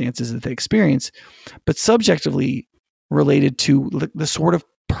circumstances that they experience, but subjectively related to the sort of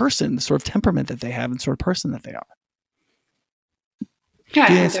person, the sort of temperament that they have, and the sort of person that they are.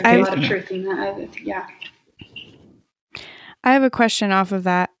 Yeah, there's a lot of truth in that. Yeah. I have a question off of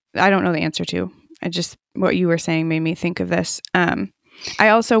that. I don't know the answer to. What you were saying made me think of this. I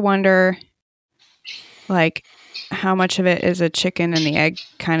also wonder, like, how much of it is a chicken and the egg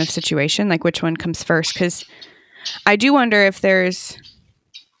kind of situation, like which one comes first? Because I do wonder if there's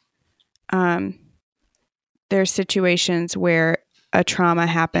situations where a trauma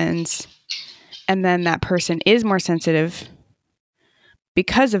happens and then that person is more sensitive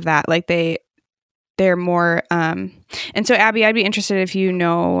because of that. Like they're more, and so Abby, I'd be interested if you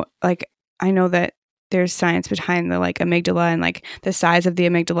know, like, I know that there's science behind the like amygdala and like the size of the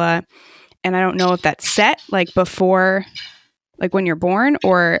amygdala. And I don't know if that's set like before, like when you're born,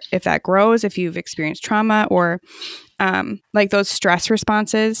 or if that grows, if you've experienced trauma, or like those stress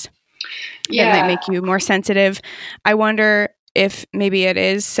responses that might make you more sensitive. I wonder if maybe it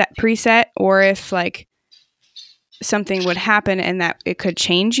is preset, or if like something would happen and that it could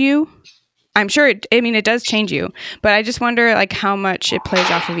change you. I'm sure it does change you, but I just wonder like how much it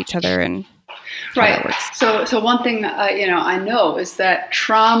plays off of each other and right. So one thing I know is that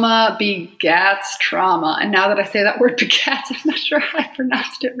trauma begats trauma. And now that I say that word begats, I'm not sure I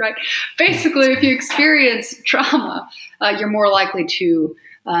pronounced it right. Basically, if you experience trauma, you're more likely to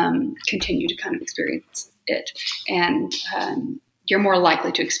continue to kind of experience it. And you're more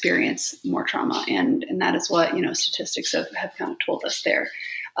likely to experience more trauma. And that is what, statistics have kind of told us there.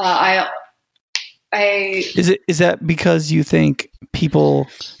 Is that because you think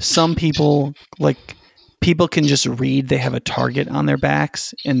some people can just read they have a target on their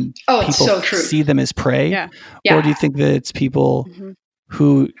backs and people so true. See them as prey? Yeah. Or do you think that it's people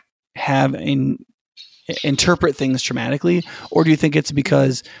who have interpret things traumatically? Or do you think it's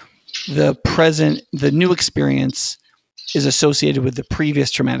because the new experience is associated with the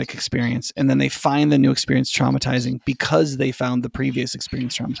previous traumatic experience, and then they find the new experience traumatizing because they found the previous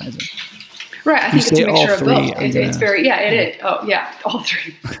experience traumatizing? Right. I think it's a mixture of both. It's very, it is. Oh, yeah. All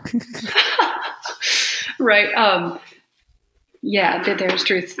three. Right. There's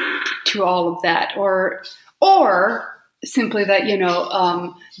truth to all of that. Or simply that,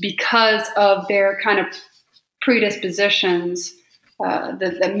 because of their kind of predispositions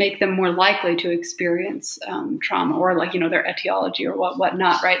that make them more likely to experience trauma, or their etiology or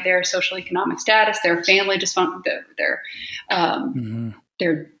whatnot, right? Their social economic status, their family dysfunction,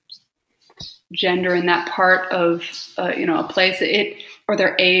 their gender in that part of a place, or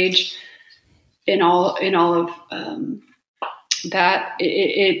their age, in all of that,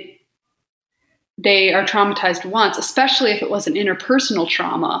 they are traumatized once, especially if it was an interpersonal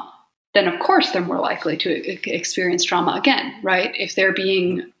trauma. Then of course they're more likely to experience trauma again, right? If they're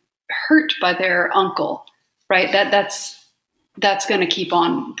being hurt by their uncle, right? That's going to keep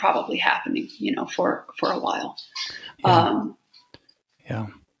on probably happening, for a while. Yeah.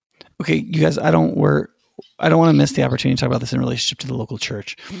 okay, you guys, I don't want to miss the opportunity to talk about this in relationship to the local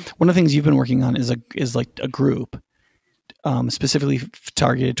church. One of the things you've been working on is like a group specifically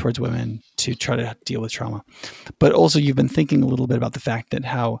targeted towards women to try to deal with trauma. But also you've been thinking a little bit about the fact that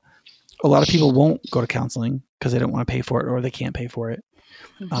how a lot of people won't go to counseling because they don't want to pay for it or they can't pay for it.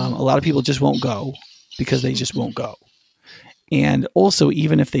 A lot of people just won't go because they just won't go. And also,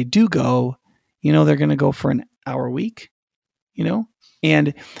 even if they do go, they're going to go for an hour a week,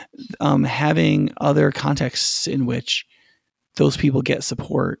 and having other contexts in which those people get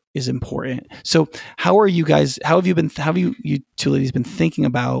support is important. So how have you two ladies been thinking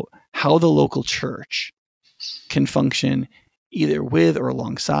about how the local church can function either with or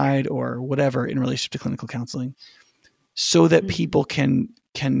alongside or whatever in relationship to clinical counseling so that people can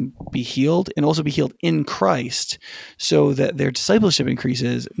be healed and also be healed in Christ so that their discipleship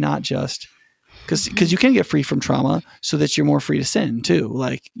increases, not just because you can get free from trauma so that you're more free to sin too.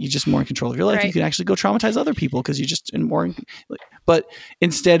 Like you're just more in control of your life. Right. You can actually go traumatize other people because you're just but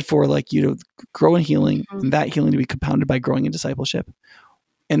instead for grow in healing and that healing to be compounded by growing in discipleship.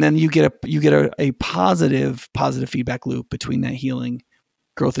 And then you get a positive feedback loop between that healing,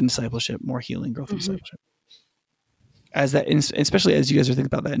 growth in discipleship, more healing, growth in discipleship. As that, especially as you guys are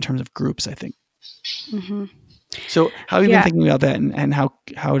thinking about that in terms of groups, I think. Mm-hmm. So how have you been thinking about that and how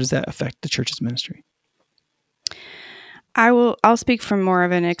does that affect the church's ministry? I'll speak from more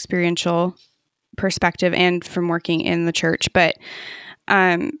of an experiential perspective and from working in the church. But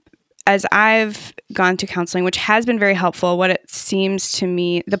as I've gone to counseling, which has been very helpful, what it seems to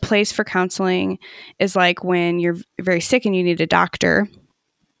me, the place for counseling is like when you're very sick and you need a doctor.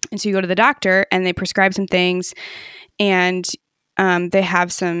 And so you go to the doctor and they prescribe some things and they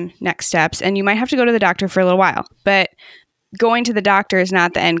have some next steps, and you might have to go to the doctor for a little while, but going to the doctor is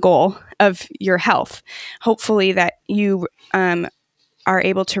not the end goal of your health. Hopefully that you are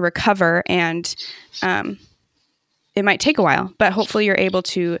able to recover, and it might take a while, but hopefully you're able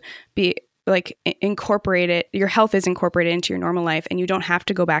to be incorporate it. Your health is incorporated into your normal life, and you don't have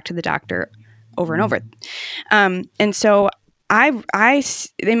to go back to the doctor over and over. And so I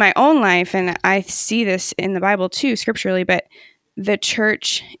in my own life, and I see this in the Bible too, scripturally, but the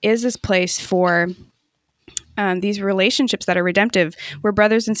church is this place for these relationships that are redemptive. We're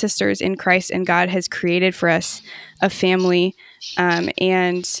brothers and sisters in Christ, and God has created for us a family. And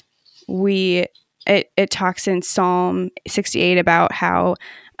it talks in Psalm 68 about how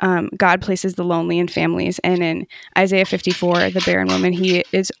God places the lonely in families. And in Isaiah 54, the barren woman, he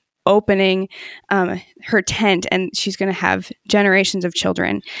is opening her tent, and she's going to have generations of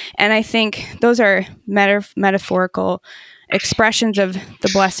children. And I think those are metaphorical expressions of the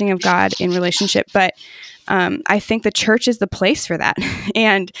blessing of God in relationship. But I think the church is the place for that.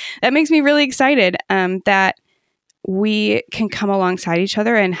 And that makes me really excited that we can come alongside each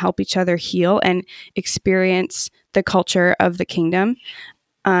other and help each other heal and experience the culture of the kingdom.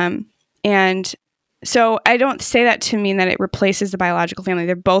 And so I don't say that to mean that it replaces the biological family.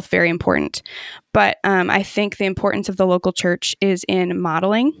 They're both very important. But I think the importance of the local church is in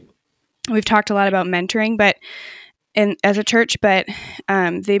modeling. We've talked a lot about mentoring, but as a church, but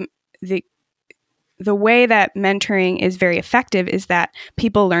the way that mentoring is very effective is that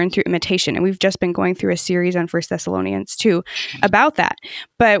people learn through imitation. And we've just been going through a series on 1 Thessalonians 2 about that.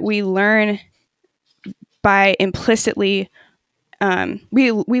 But we learn by implicitly,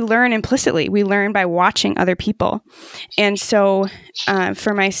 we learn implicitly. We learn by watching other people. And so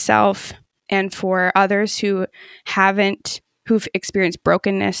for myself and for others who've experienced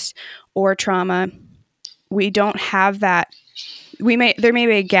brokenness or trauma, we don't have that. There may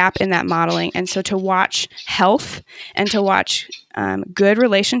be a gap in that modeling. And so to watch health and to watch good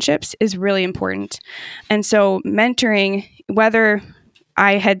relationships is really important. And so mentoring, whether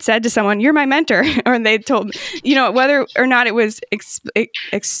I had said to someone, "You're my mentor," or they told, whether or not it was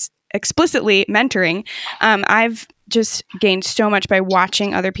explicitly mentoring, I've just gained so much by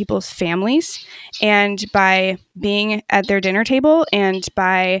watching other people's families and by being at their dinner table and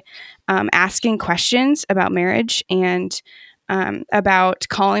by asking questions about marriage and about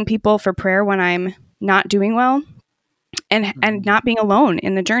calling people for prayer when I'm not doing well and not being alone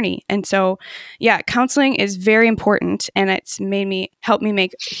in the journey. And so, counseling is very important, and it's helped me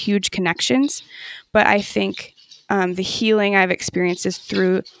make huge connections. But I think the healing I've experienced is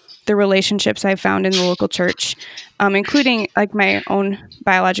through the relationships I've found in the local church, including like my own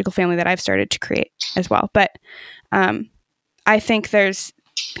biological family that I've started to create as well. But I think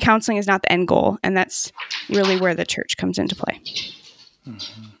counseling is not the end goal, and that's really where the church comes into play.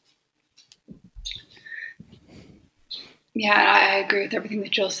 Mm-hmm. Yeah, I agree with everything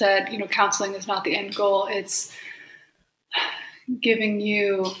that Jill said. Counseling is not the end goal. It's giving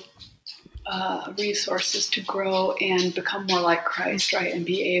you resources to grow and become more like Christ, right? And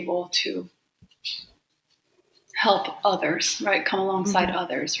be able to help others, right? Come alongside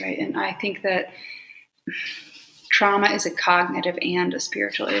others, right? And I think that trauma is a cognitive and a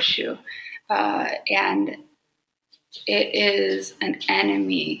spiritual issue. And it is an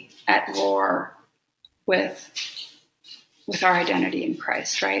enemy at war with our identity in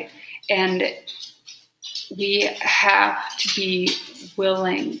Christ, right? And we have to be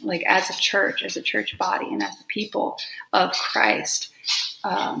willing, like as a church body, and as the people of Christ,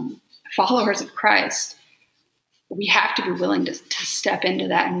 followers of Christ, we have to be willing to step into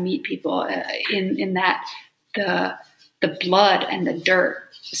that and meet people in that the blood and the dirt,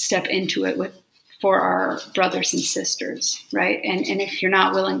 step into it for our brothers and sisters, right? And if you're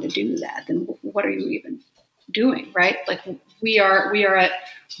not willing to do that, then what are you even doing, right? Like we are at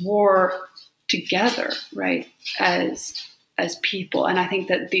war together, right? As people. And I think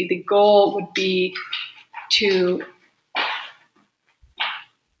that the goal would be to,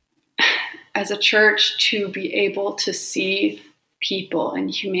 as a church, to be able to see people and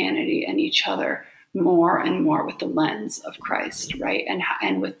humanity and each other more and more with the lens of Christ, right?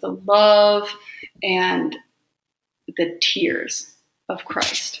 And with the love and the tears of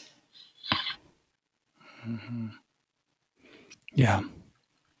Christ. Mm-hmm. Yeah.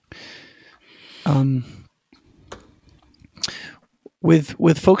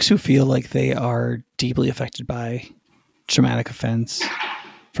 With folks who feel like they are deeply affected by traumatic offense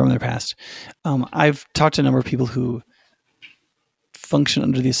from their past, I've talked to a number of people who function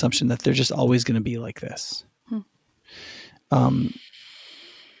under the assumption that they're just always going to be like this.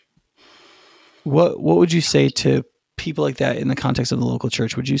 What would you say to people like that in the context of the local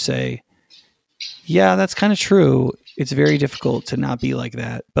church? Would you say, yeah, that's kind of true. It's very difficult to not be like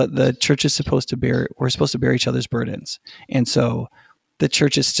that, but the church is we're supposed to bear each other's burdens. And so the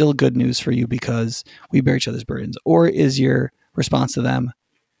church is still good news for you because we bear each other's burdens. Or is your response to them,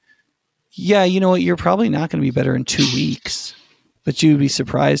 yeah, you know what? You're probably not going to be better in 2 weeks, but you'd be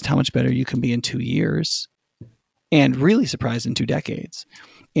surprised how much better you can be in 2 years, and really surprised in 2 decades.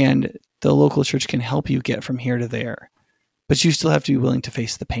 And the local church can help you get from here to there, but you still have to be willing to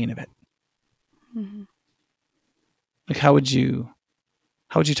face the pain of it. Mm-hmm. Like, how would you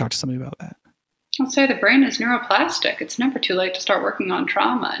talk to somebody about that? I'd say the brain is neuroplastic. It's never too late to start working on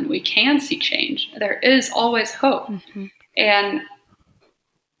trauma, and we can see change. There is always hope. Mm-hmm. And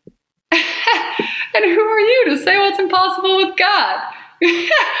and who are you to say what's impossible with God?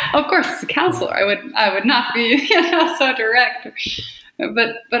 Of course, as a counselor, I would not be so direct.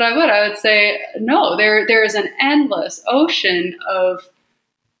 But I would say no. There is an endless ocean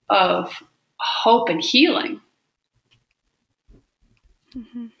of hope and healing,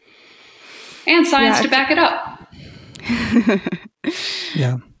 and science to back it up.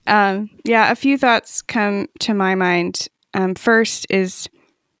 Yeah. A few thoughts come to my mind. First is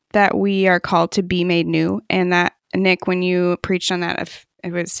that we are called to be made new, and that, Nick, when you preached on that,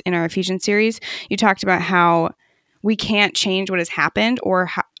 it was in our Ephesians series, you talked about how we can't change what has happened or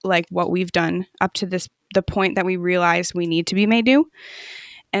what we've done up to the point that we realize we need to be made new.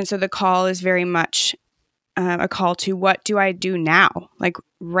 And so the call is very much a call to, what do I do now? Like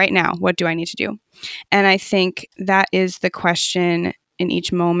right now, what do I need to do? And I think that is the question in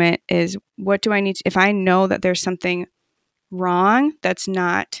each moment is, what do I need to, if I know that there's something wrong that's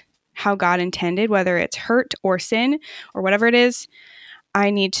not how God intended, whether it's hurt or sin or whatever it is,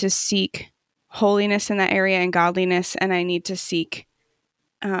 I need to seek holiness in that area and godliness, and I need to seek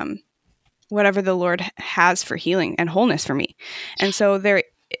whatever the Lord has for healing and wholeness for me. And so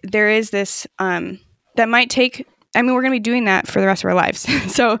there is this that might take, we're going to be doing that for the rest of our lives.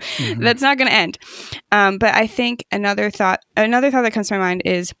 So that's not going to end. But I think another thought that comes to my mind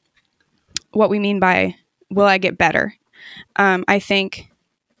is what we mean by, will I get better? I think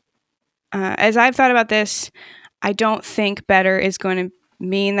as I've thought about this, I don't think better is going to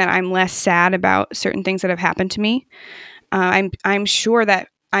mean that I'm less sad about certain things that have happened to me. I'm sure that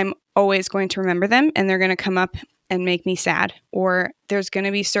I'm always going to remember them, and they're going to come up and make me sad, or there's going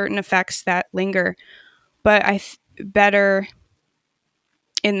to be certain effects that linger. But better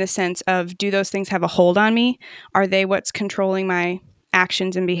in the sense of, do those things have a hold on me? Are they what's controlling my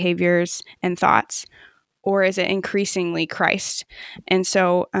actions and behaviors and thoughts? Or is it increasingly Christ? And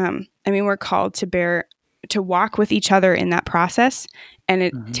so, we're called to walk with each other in that process, and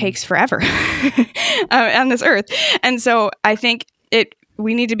it takes forever on this earth. And so I think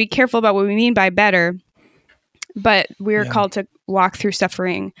we need to be careful about what we mean by better, but we're called to walk through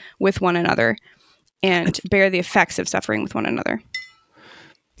suffering with one another and bear the effects of suffering with one another.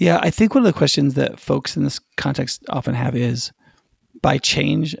 Yeah, I think one of the questions that folks in this context often have is, by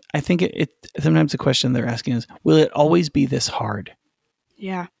change, I think it sometimes the question they're asking is, will it always be this hard?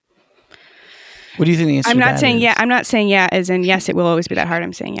 Yeah. What do you think the answer I'm to not that saying is? yeah. I'm not saying yeah as in yes, it will always be that hard.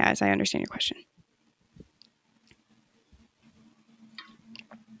 I'm saying yeah as I understand your question.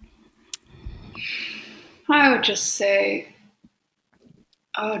 I would just say,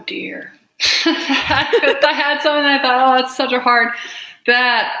 oh dear. I had something that I thought, oh, that's such a hard,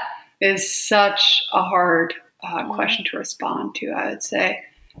 that is such a hard question to respond to. I would say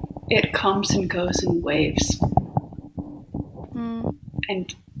it comes and goes in waves.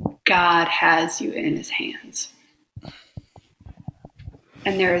 And God has you in his hands.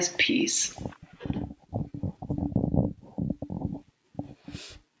 And there is peace.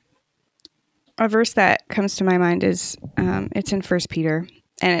 A verse that comes to my mind is it's in 1 Peter,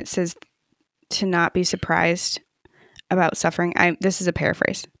 and it says to not be surprised about suffering. This is a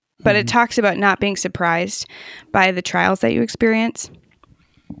paraphrase, but it talks about not being surprised by the trials that you experience.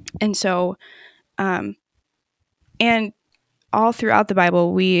 And so, and all throughout the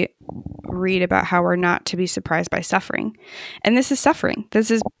Bible, we read about how we're not to be surprised by suffering. And this is suffering.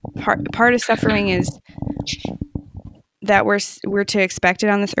 This is part of suffering is that we're to expect it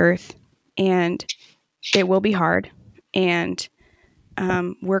on this earth, and it will be hard. And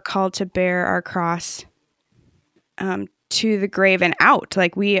we're called to bear our cross to the grave and out.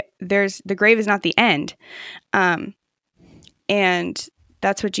 Like the grave is not the end. And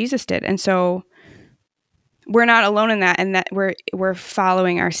that's what Jesus did. And so we're not alone in that, and that we're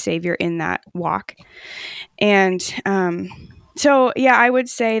following our Savior in that walk. And so, yeah, I would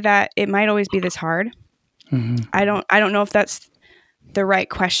say that it might always be this hard. Mm-hmm. I don't know if that's the right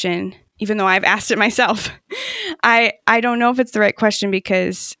question, even though I've asked it myself. I don't know if it's the right question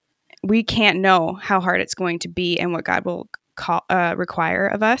because we can't know how hard it's going to be and what God will require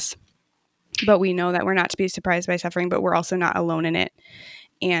of us. But we know that we're not to be surprised by suffering, but we're also not alone in it.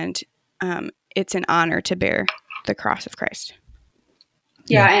 And it's an honor to bear the cross of Christ.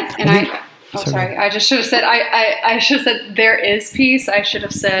 Yeah, sorry. I just should have said, I should have said there is peace. I should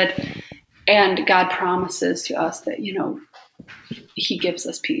have said, and God promises to us that, he gives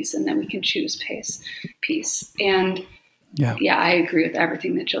us peace and then we can choose peace. And yeah, I agree with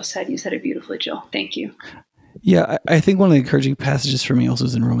everything that Jill said. You said it beautifully, Jill. Thank you. Yeah, I think one of the encouraging passages for me also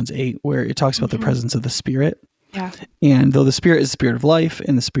is in Romans 8, where it talks about the presence of the Spirit. Yeah. And though the Spirit is the Spirit of life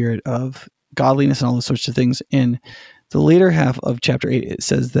and the Spirit of godliness and all those sorts of things, in the later half of chapter 8, it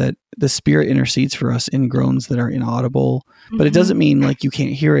says that the Spirit intercedes for us in groans that are inaudible, but it doesn't mean like you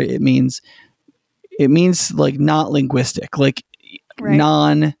can't hear it. It means like not linguistic, like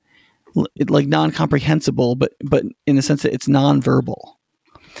non-comprehensible, but in the sense that it's non-verbal.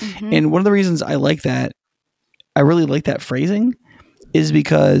 Mm-hmm. And one of the reasons I really like that phrasing is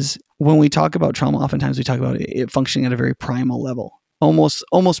because when we talk about trauma, oftentimes we talk about it functioning at a very primal level, almost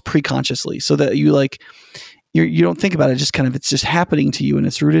pre-consciously, so that you don't think about it, just kind of, it's just happening to you, and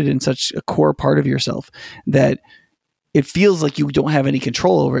it's rooted in such a core part of yourself that it feels like you don't have any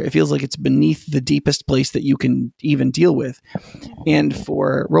control over it. It feels like it's beneath the deepest place that you can even deal with. And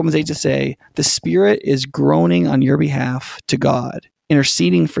for Romans 8 to say, the Spirit is groaning on your behalf to God,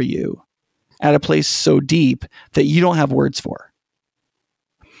 interceding for you at a place so deep that you don't have words for.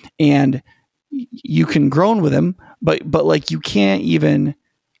 And you can groan with him, but like you can't even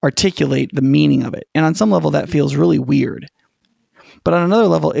articulate the meaning of it. And on some level that feels really weird. But on another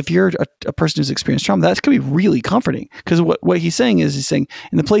level, if you're a person who's experienced trauma, that could be really comforting, because what he's saying is, and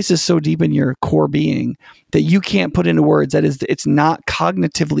the place is so deep in your core being that you can't put into words. That is, it's not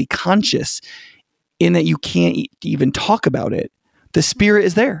cognitively conscious, in that you can't even talk about it. The Spirit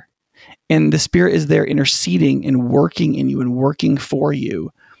is there, and the Spirit is there interceding and working in you and working for you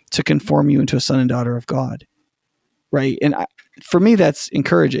to conform you into a son and daughter of God. Right. And for me, that's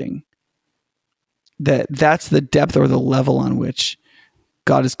encouraging. That's the depth or the level on which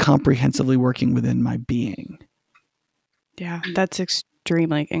God is comprehensively working within my being. Yeah, that's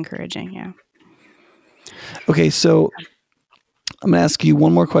extremely encouraging. Yeah. Okay, so I'm going to ask you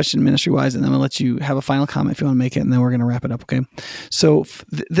one more question ministry-wise, and then I'm going to let you have a final comment if you want to make it, and then we're going to wrap it up, okay? So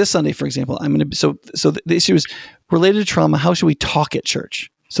this Sunday, for example, so the issue is related to trauma. How should we talk at church?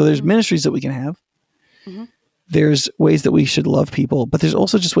 So there's ministries that we can have. Mm-hmm. There's ways that we should love people, but there's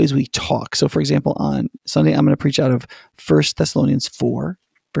also just ways we talk. So for example, on Sunday, I'm going to preach out of 1 Thessalonians 4,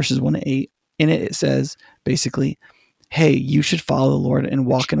 verses 1-8. In it, it says basically, hey, you should follow the Lord and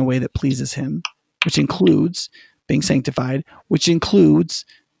walk in a way that pleases him, which includes being sanctified, which includes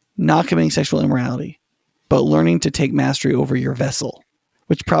not committing sexual immorality, but learning to take mastery over your vessel,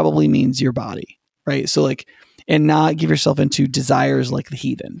 which probably means your body, right? So and not give yourself into desires like the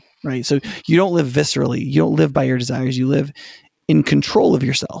heathen, right? So you don't live viscerally. You don't live by your desires. You live in control of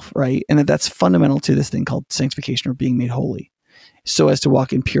yourself, right? And that's fundamental to this thing called sanctification, or being made holy, so as to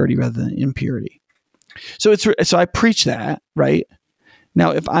walk in purity rather than impurity. So I preach that, right?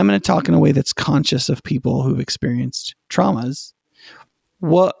 Now, if I'm going to talk in a way that's conscious of people who've experienced traumas,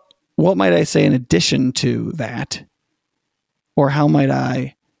 what might I say in addition to that? Or how might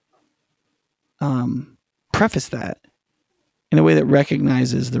I preface that in a way that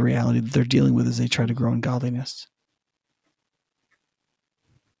recognizes the reality that they're dealing with as they try to grow in godliness?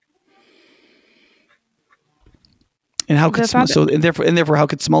 And how could therefore how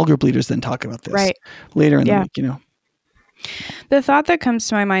could small group leaders then talk about this later in the week? You know, the thought that comes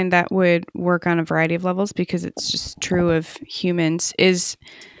to my mind that would work on a variety of levels, because it's just true of humans, is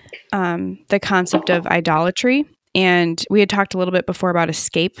the concept of idolatry. And we had talked a little bit before about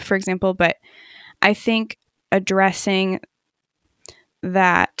escape, for example, but I think addressing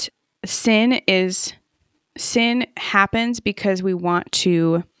that sin happens because we want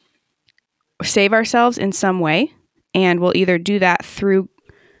to save ourselves in some way, and we'll either do that through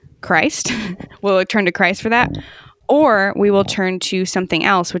Christ, we'll turn to Christ for that, or we will turn to something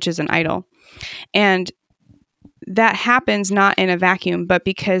else, which is an idol. And that happens not in a vacuum, but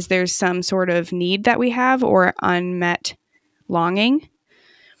because there's some sort of need that we have or unmet longing.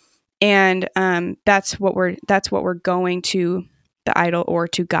 And that's what we're going to the idol or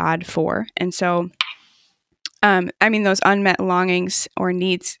to God for. And so, those unmet longings or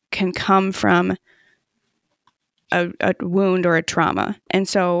needs can come from a wound or a trauma. And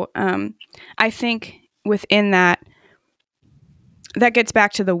so I think within that gets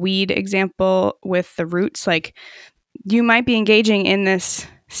back to the weed example with the roots. Like, you might be engaging in this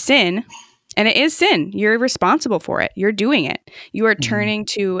sin, and it is sin. You're responsible for it. You're doing it. You are turning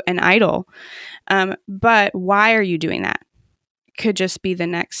to an idol. But why are you doing that? Could just be the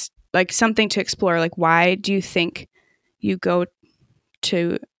next, like, something to explore. Like, why do you think you go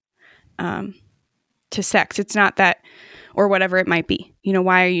to sex? It's not that, or whatever it might be. You know,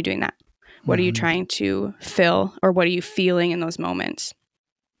 why are you doing that? What are you trying to fill, or what are you feeling in those moments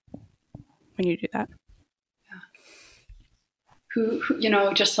when you do that? Who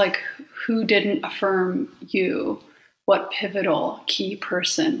just like, who didn't affirm you? What pivotal key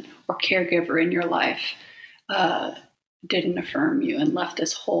person or caregiver in your life didn't affirm you and left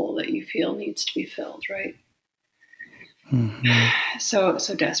this hole that you feel needs to be filled, right? Mm-hmm. So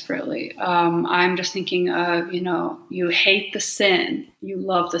desperately. I'm just thinking of, you hate the sin, you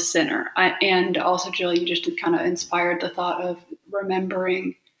love the sinner. And also, Jill, you just kind of inspired the thought of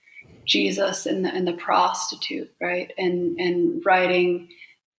remembering Jesus and the prostitute, right? And writing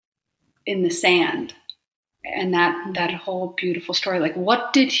in the sand, and that whole beautiful story. Like,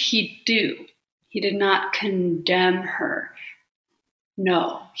 what did he do? He did not condemn her.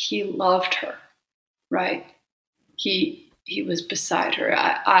 No, he loved her, right? He was beside her.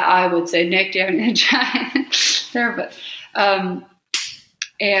 I would say, Nick, do you have any there? But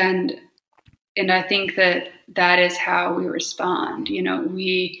and I think that is how we respond.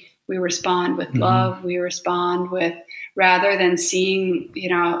 We respond with love. We respond with, rather than seeing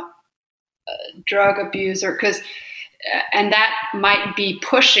drug abuser, and that might be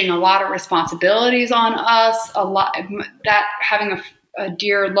pushing a lot of responsibilities on us. A lot that having a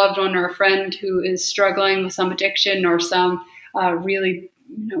dear loved one or a friend who is struggling with some addiction or some really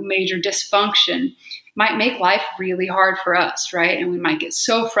major dysfunction might make life really hard for us, right? And we might get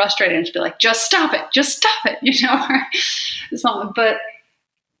so frustrated and just be like, just stop it,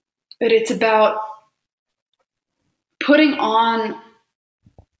 but it's about putting on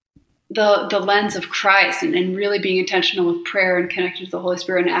the lens of Christ and really being intentional with prayer and connected to the Holy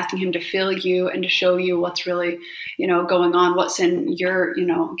Spirit and asking him to fill you and to show you what's really, going on, what sin you're,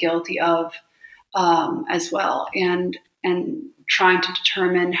 guilty of as well. And trying to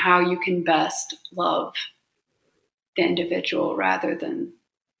determine how you can best love the individual rather than,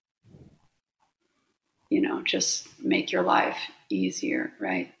 just make your life easier,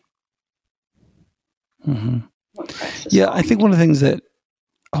 right? Mm-hmm. Yeah, I think one of the things that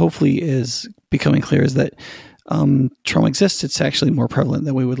hopefully is becoming clear is that trauma exists. It's actually more prevalent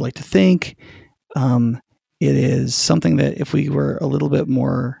than we would like to think. It is something that if we were a little bit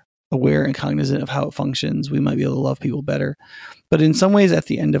more aware and cognizant of how it functions, we might be able to love people better. But in some ways, at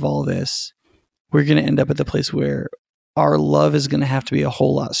the end of all this, we're going to end up at the place where our love is going to have to be a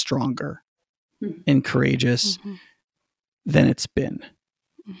whole lot stronger and courageous than it's been.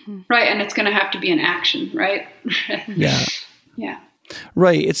 Right. And it's going to have to be an action, right? Yeah. Yeah.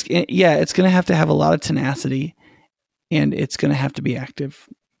 Right. It's going to have to have a lot of tenacity, and it's going to have to be active.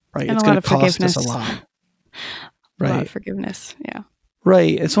 Right. And it's going to cost us a lot. Right. A lot of forgiveness. Yeah.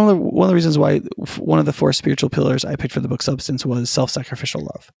 Right. It's one of the reasons why one of the 4 spiritual pillars I picked for the book Substance was self-sacrificial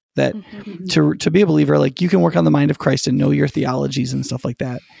love. That to be a believer, like, you can work on the mind of Christ and know your theologies and stuff like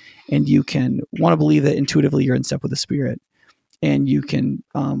that. And you can want to believe that intuitively you're in step with the Spirit. And you can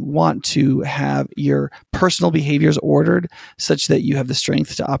want to have your personal behaviors ordered such that you have the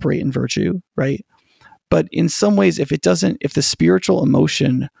strength to operate in virtue, right? But in some ways, if the spiritual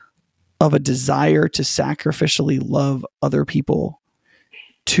emotion of a desire to sacrificially love other people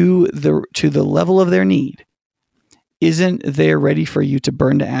to the level of their need isn't there ready for you to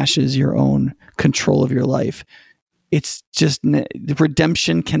burn to ashes your own control of your life, it's just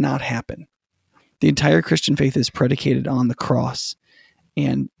redemption cannot happen. The entire Christian faith is predicated on the cross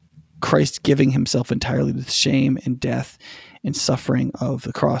and Christ giving himself entirely to the shame and death and suffering of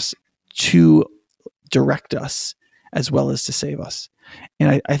the cross to direct us as well as to save us.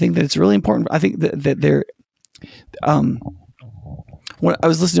 And I think that it's really important. I think that there, when I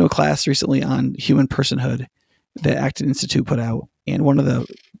was listening to a class recently on human personhood that Acton Institute put out, and one of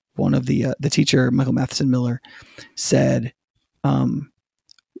the teacher, Michael Matheson Miller, said,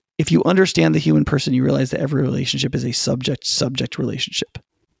 if you understand the human person, you realize that every relationship is a subject-subject relationship,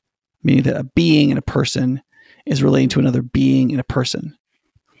 meaning that a being and a person is relating to another being and a person.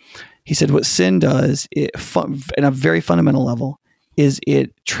 He said what sin does, in a very fundamental level, is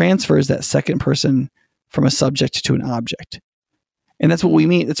it transfers that second person from a subject to an object. And that's what we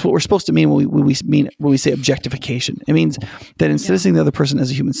mean. That's what we're supposed to mean when we say objectification. It means that instead of seeing the other person as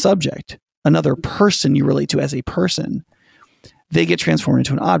a human subject, another person you relate to as a person, they get transformed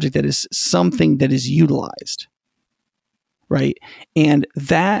into an object that is something that is utilized, right? And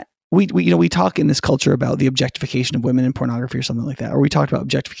that we talk in this culture about the objectification of women in pornography or something like that, or we talked about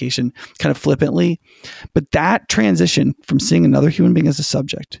objectification kind of flippantly, but that transition from seeing another human being as a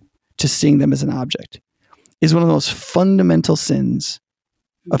subject to seeing them as an object is one of the most fundamental sins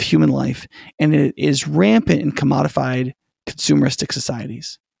of human life, and it is rampant in commodified consumeristic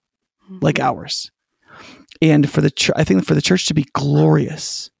societies like ours. And I think for the church to be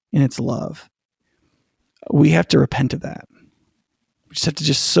glorious in its love, we have to repent of that. We just have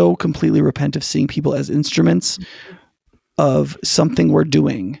to so completely repent of seeing people as instruments of something we're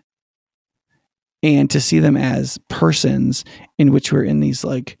doing, and to see them as persons in which we're in these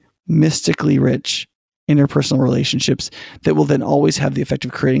like mystically rich interpersonal relationships that will then always have the effect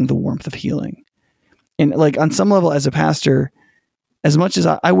of creating the warmth of healing. And like on some level, as a pastor, as much as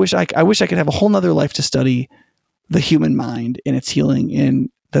I wish I could have a whole nother life to study the human mind and its healing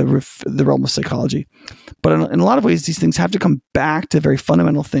in the realm of psychology. But in a lot of ways, these things have to come back to very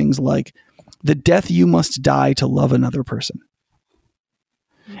fundamental things like the death you must die to love another person.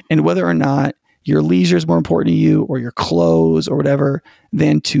 And whether or not your leisure is more important to you or your clothes or whatever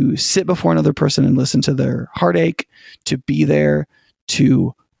than to sit before another person and listen to their heartache, to be there,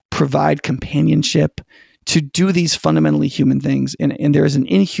 to provide companionship, to do these fundamentally human things. And there is an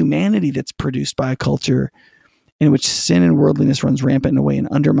inhumanity that's produced by a culture in which sin and worldliness runs rampant in a way and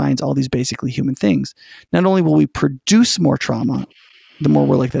undermines all these basically human things. Not only will we produce more trauma, the more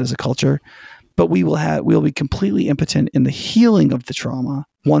we're like that as a culture, but we'll be completely impotent in the healing of the trauma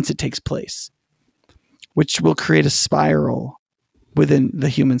once it takes place, which will create a spiral within the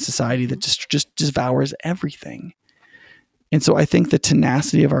human society that just devours everything. And so I think the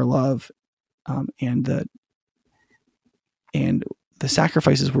tenacity of our love and the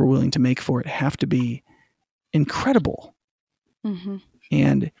sacrifices we're willing to make for it have to be incredible. Mm-hmm.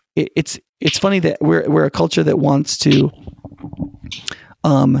 And it's funny that we're a culture that wants to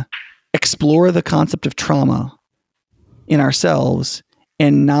explore the concept of trauma in ourselves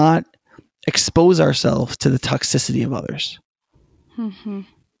and not expose ourselves to the toxicity of others. Mm-hmm.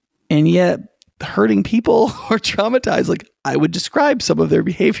 And yet hurting people or traumatized, like I would describe some of their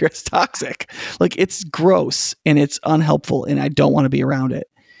behavior as toxic. Like it's gross and it's unhelpful and I don't want to be around it.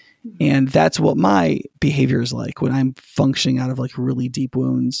 And that's what my behavior is like when I'm functioning out of like really deep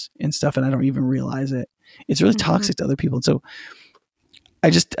wounds and stuff and I don't even realize it. It's really toxic to other people. And so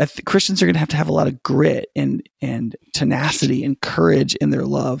I think Christians are going to have a lot of grit and tenacity and courage in their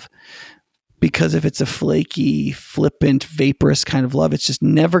love, because if it's a flaky, flippant, vaporous kind of love, it's just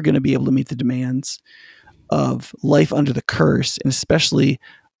never going to be able to meet the demands of life under the curse, and especially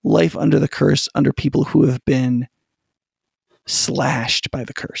life under the curse under people who have been slashed by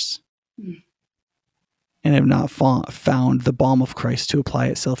the curse and have not found the balm of Christ to apply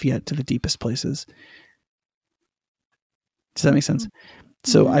itself yet to the deepest places. Does that make sense?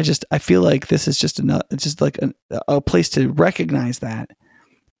 So I feel like this is just like a place to recognize that.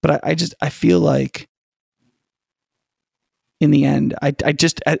 But I feel like in the end, I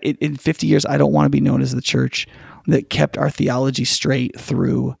just, in 50 years, I don't want to be known as the church that kept our theology straight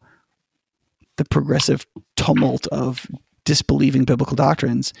through the progressive tumult of disbelieving biblical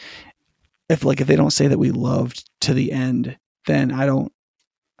doctrines. If they don't say that we loved to the end, then I don't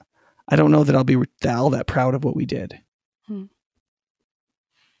know that I'll be all that proud of what we did.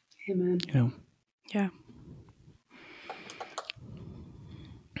 Amen. Yeah.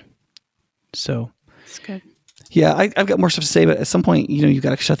 So it's good. Yeah, I've got more stuff to say, but at some point, you've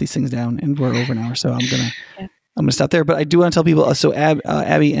got to shut these things down, and we're over an hour, so I'm gonna stop there. But I do want to tell people. So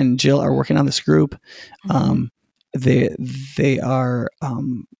Abby and Jill are working on this group. They are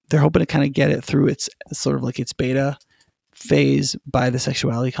they're hoping to kind of get it through its sort of its beta phase by the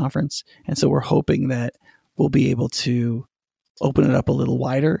sexuality conference, and so we're hoping that we'll be able to open it up a little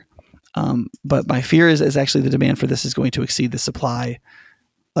wider. But my fear is actually the demand for this is going to exceed the supply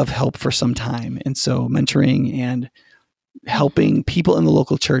of help for some time. And so mentoring and helping people in the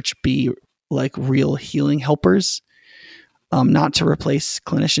local church be real healing helpers, not to replace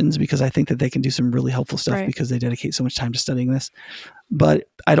clinicians, because I think that they can do some really helpful stuff because they dedicate so much time to studying this. But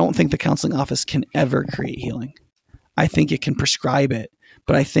I don't think the counseling office can ever create healing. I think it can prescribe it,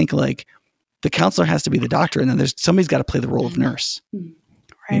 but I think the counselor has to be the doctor, and then somebody's got to play the role of nurse,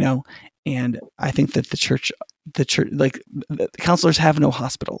 and I think that the church, the counselors have no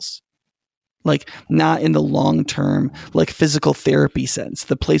hospitals, not in the long-term, physical therapy sense,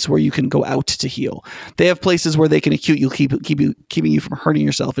 the place where you can go out to heal. They have places where they can keeping you from hurting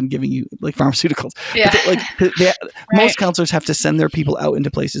yourself and giving you pharmaceuticals. Yeah. But most counselors have to send their people out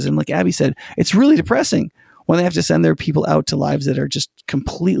into places. And like Abby said, it's really depressing when they have to send their people out to lives that are just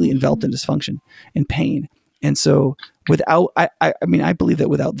completely enveloped in dysfunction and pain. And so I believe that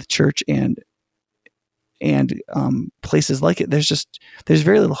without the church and places like it, there's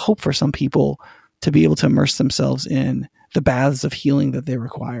very little hope for some people to be able to immerse themselves in the baths of healing that they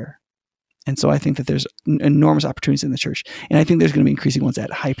require. And so I think that there's enormous opportunities in the church, and I think there's going to be increasing ones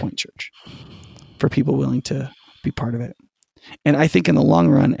at High Point Church for people willing to be part of it. And I think in the long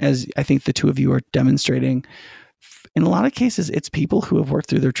run, as I think the two of you are demonstrating, in a lot of cases, it's people who have worked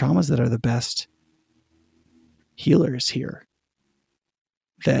through their traumas that are the best healers here.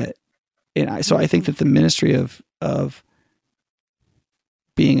 So I think that the ministry of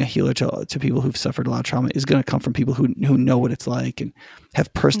being a healer to people who've suffered a lot of trauma is going to come from people who know what it's like and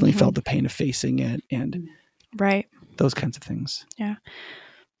have personally felt the pain of facing it and those kinds of things. Yeah.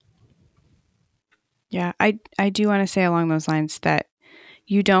 Yeah. I do want to say along those lines that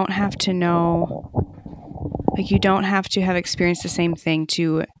you don't have to know, you don't have to have experienced the same thing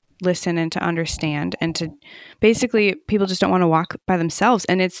to listen and to understand, and to basically people just don't want to walk by themselves,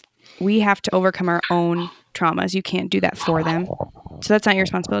 and we have to overcome our own traumas. You can't do that for them. So that's not your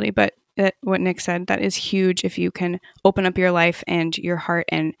responsibility. But what Nick said, that is huge if you can open up your life and your heart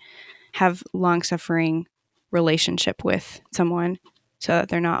and have long-suffering relationship with someone so that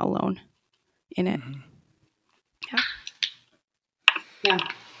they're not alone in it. Yeah. I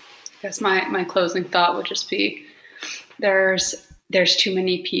guess my closing thought would just be there's too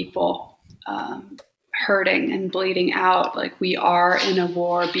many people hurting and bleeding out. We are in a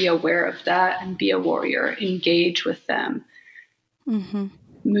war. Be aware of that and be a warrior. Engage with them.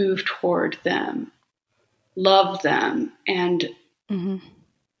 Move toward them. Love them. And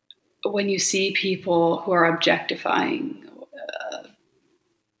when you see people who are objectifying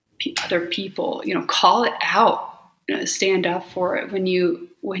other people, call it out. Stand up for it. When you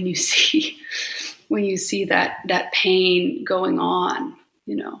see that pain going on,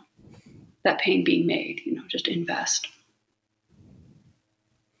 that pain being made, just invest.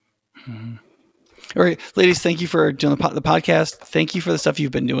 All right, ladies, thank you for doing the podcast. Thank you for the stuff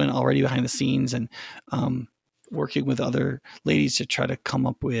you've been doing already behind the scenes and working with other ladies to try to come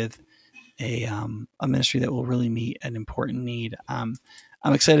up with a ministry that will really meet an important need. I'm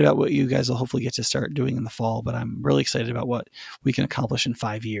excited about what you guys will hopefully get to start doing in the fall, but I'm really excited about what we can accomplish in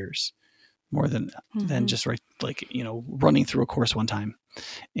 5 years, more than just running through a course one time.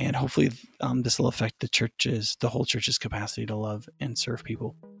 And hopefully this will affect the whole church's capacity to love and serve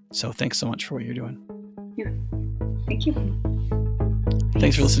people. So thanks so much for what you're doing. Yeah. Thank you.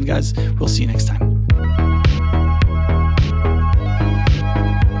 Thanks for listening, guys. We'll see you next time.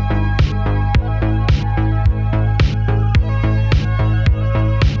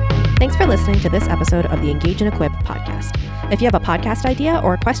 Thanks for listening to this episode of the Engage and Equip podcast. If you have a podcast idea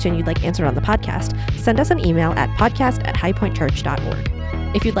or a question you'd like answered on the podcast, send us an email at podcast@highpointchurch.org.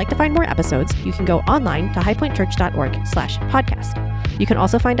 If you'd like to find more episodes, you can go online to highpointchurch.org/podcast. You can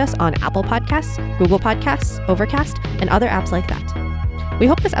also find us on Apple Podcasts, Google Podcasts, Overcast, and other apps like that. We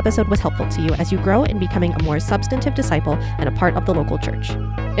hope this episode was helpful to you as you grow in becoming a more substantive disciple and a part of the local church.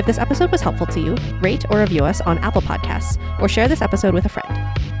 If this episode was helpful to you, rate or review us on Apple Podcasts or share this episode with a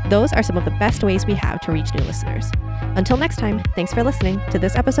friend. Those are some of the best ways we have to reach new listeners. Until next time, thanks for listening to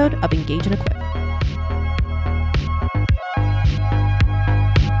this episode of Engage and Equip.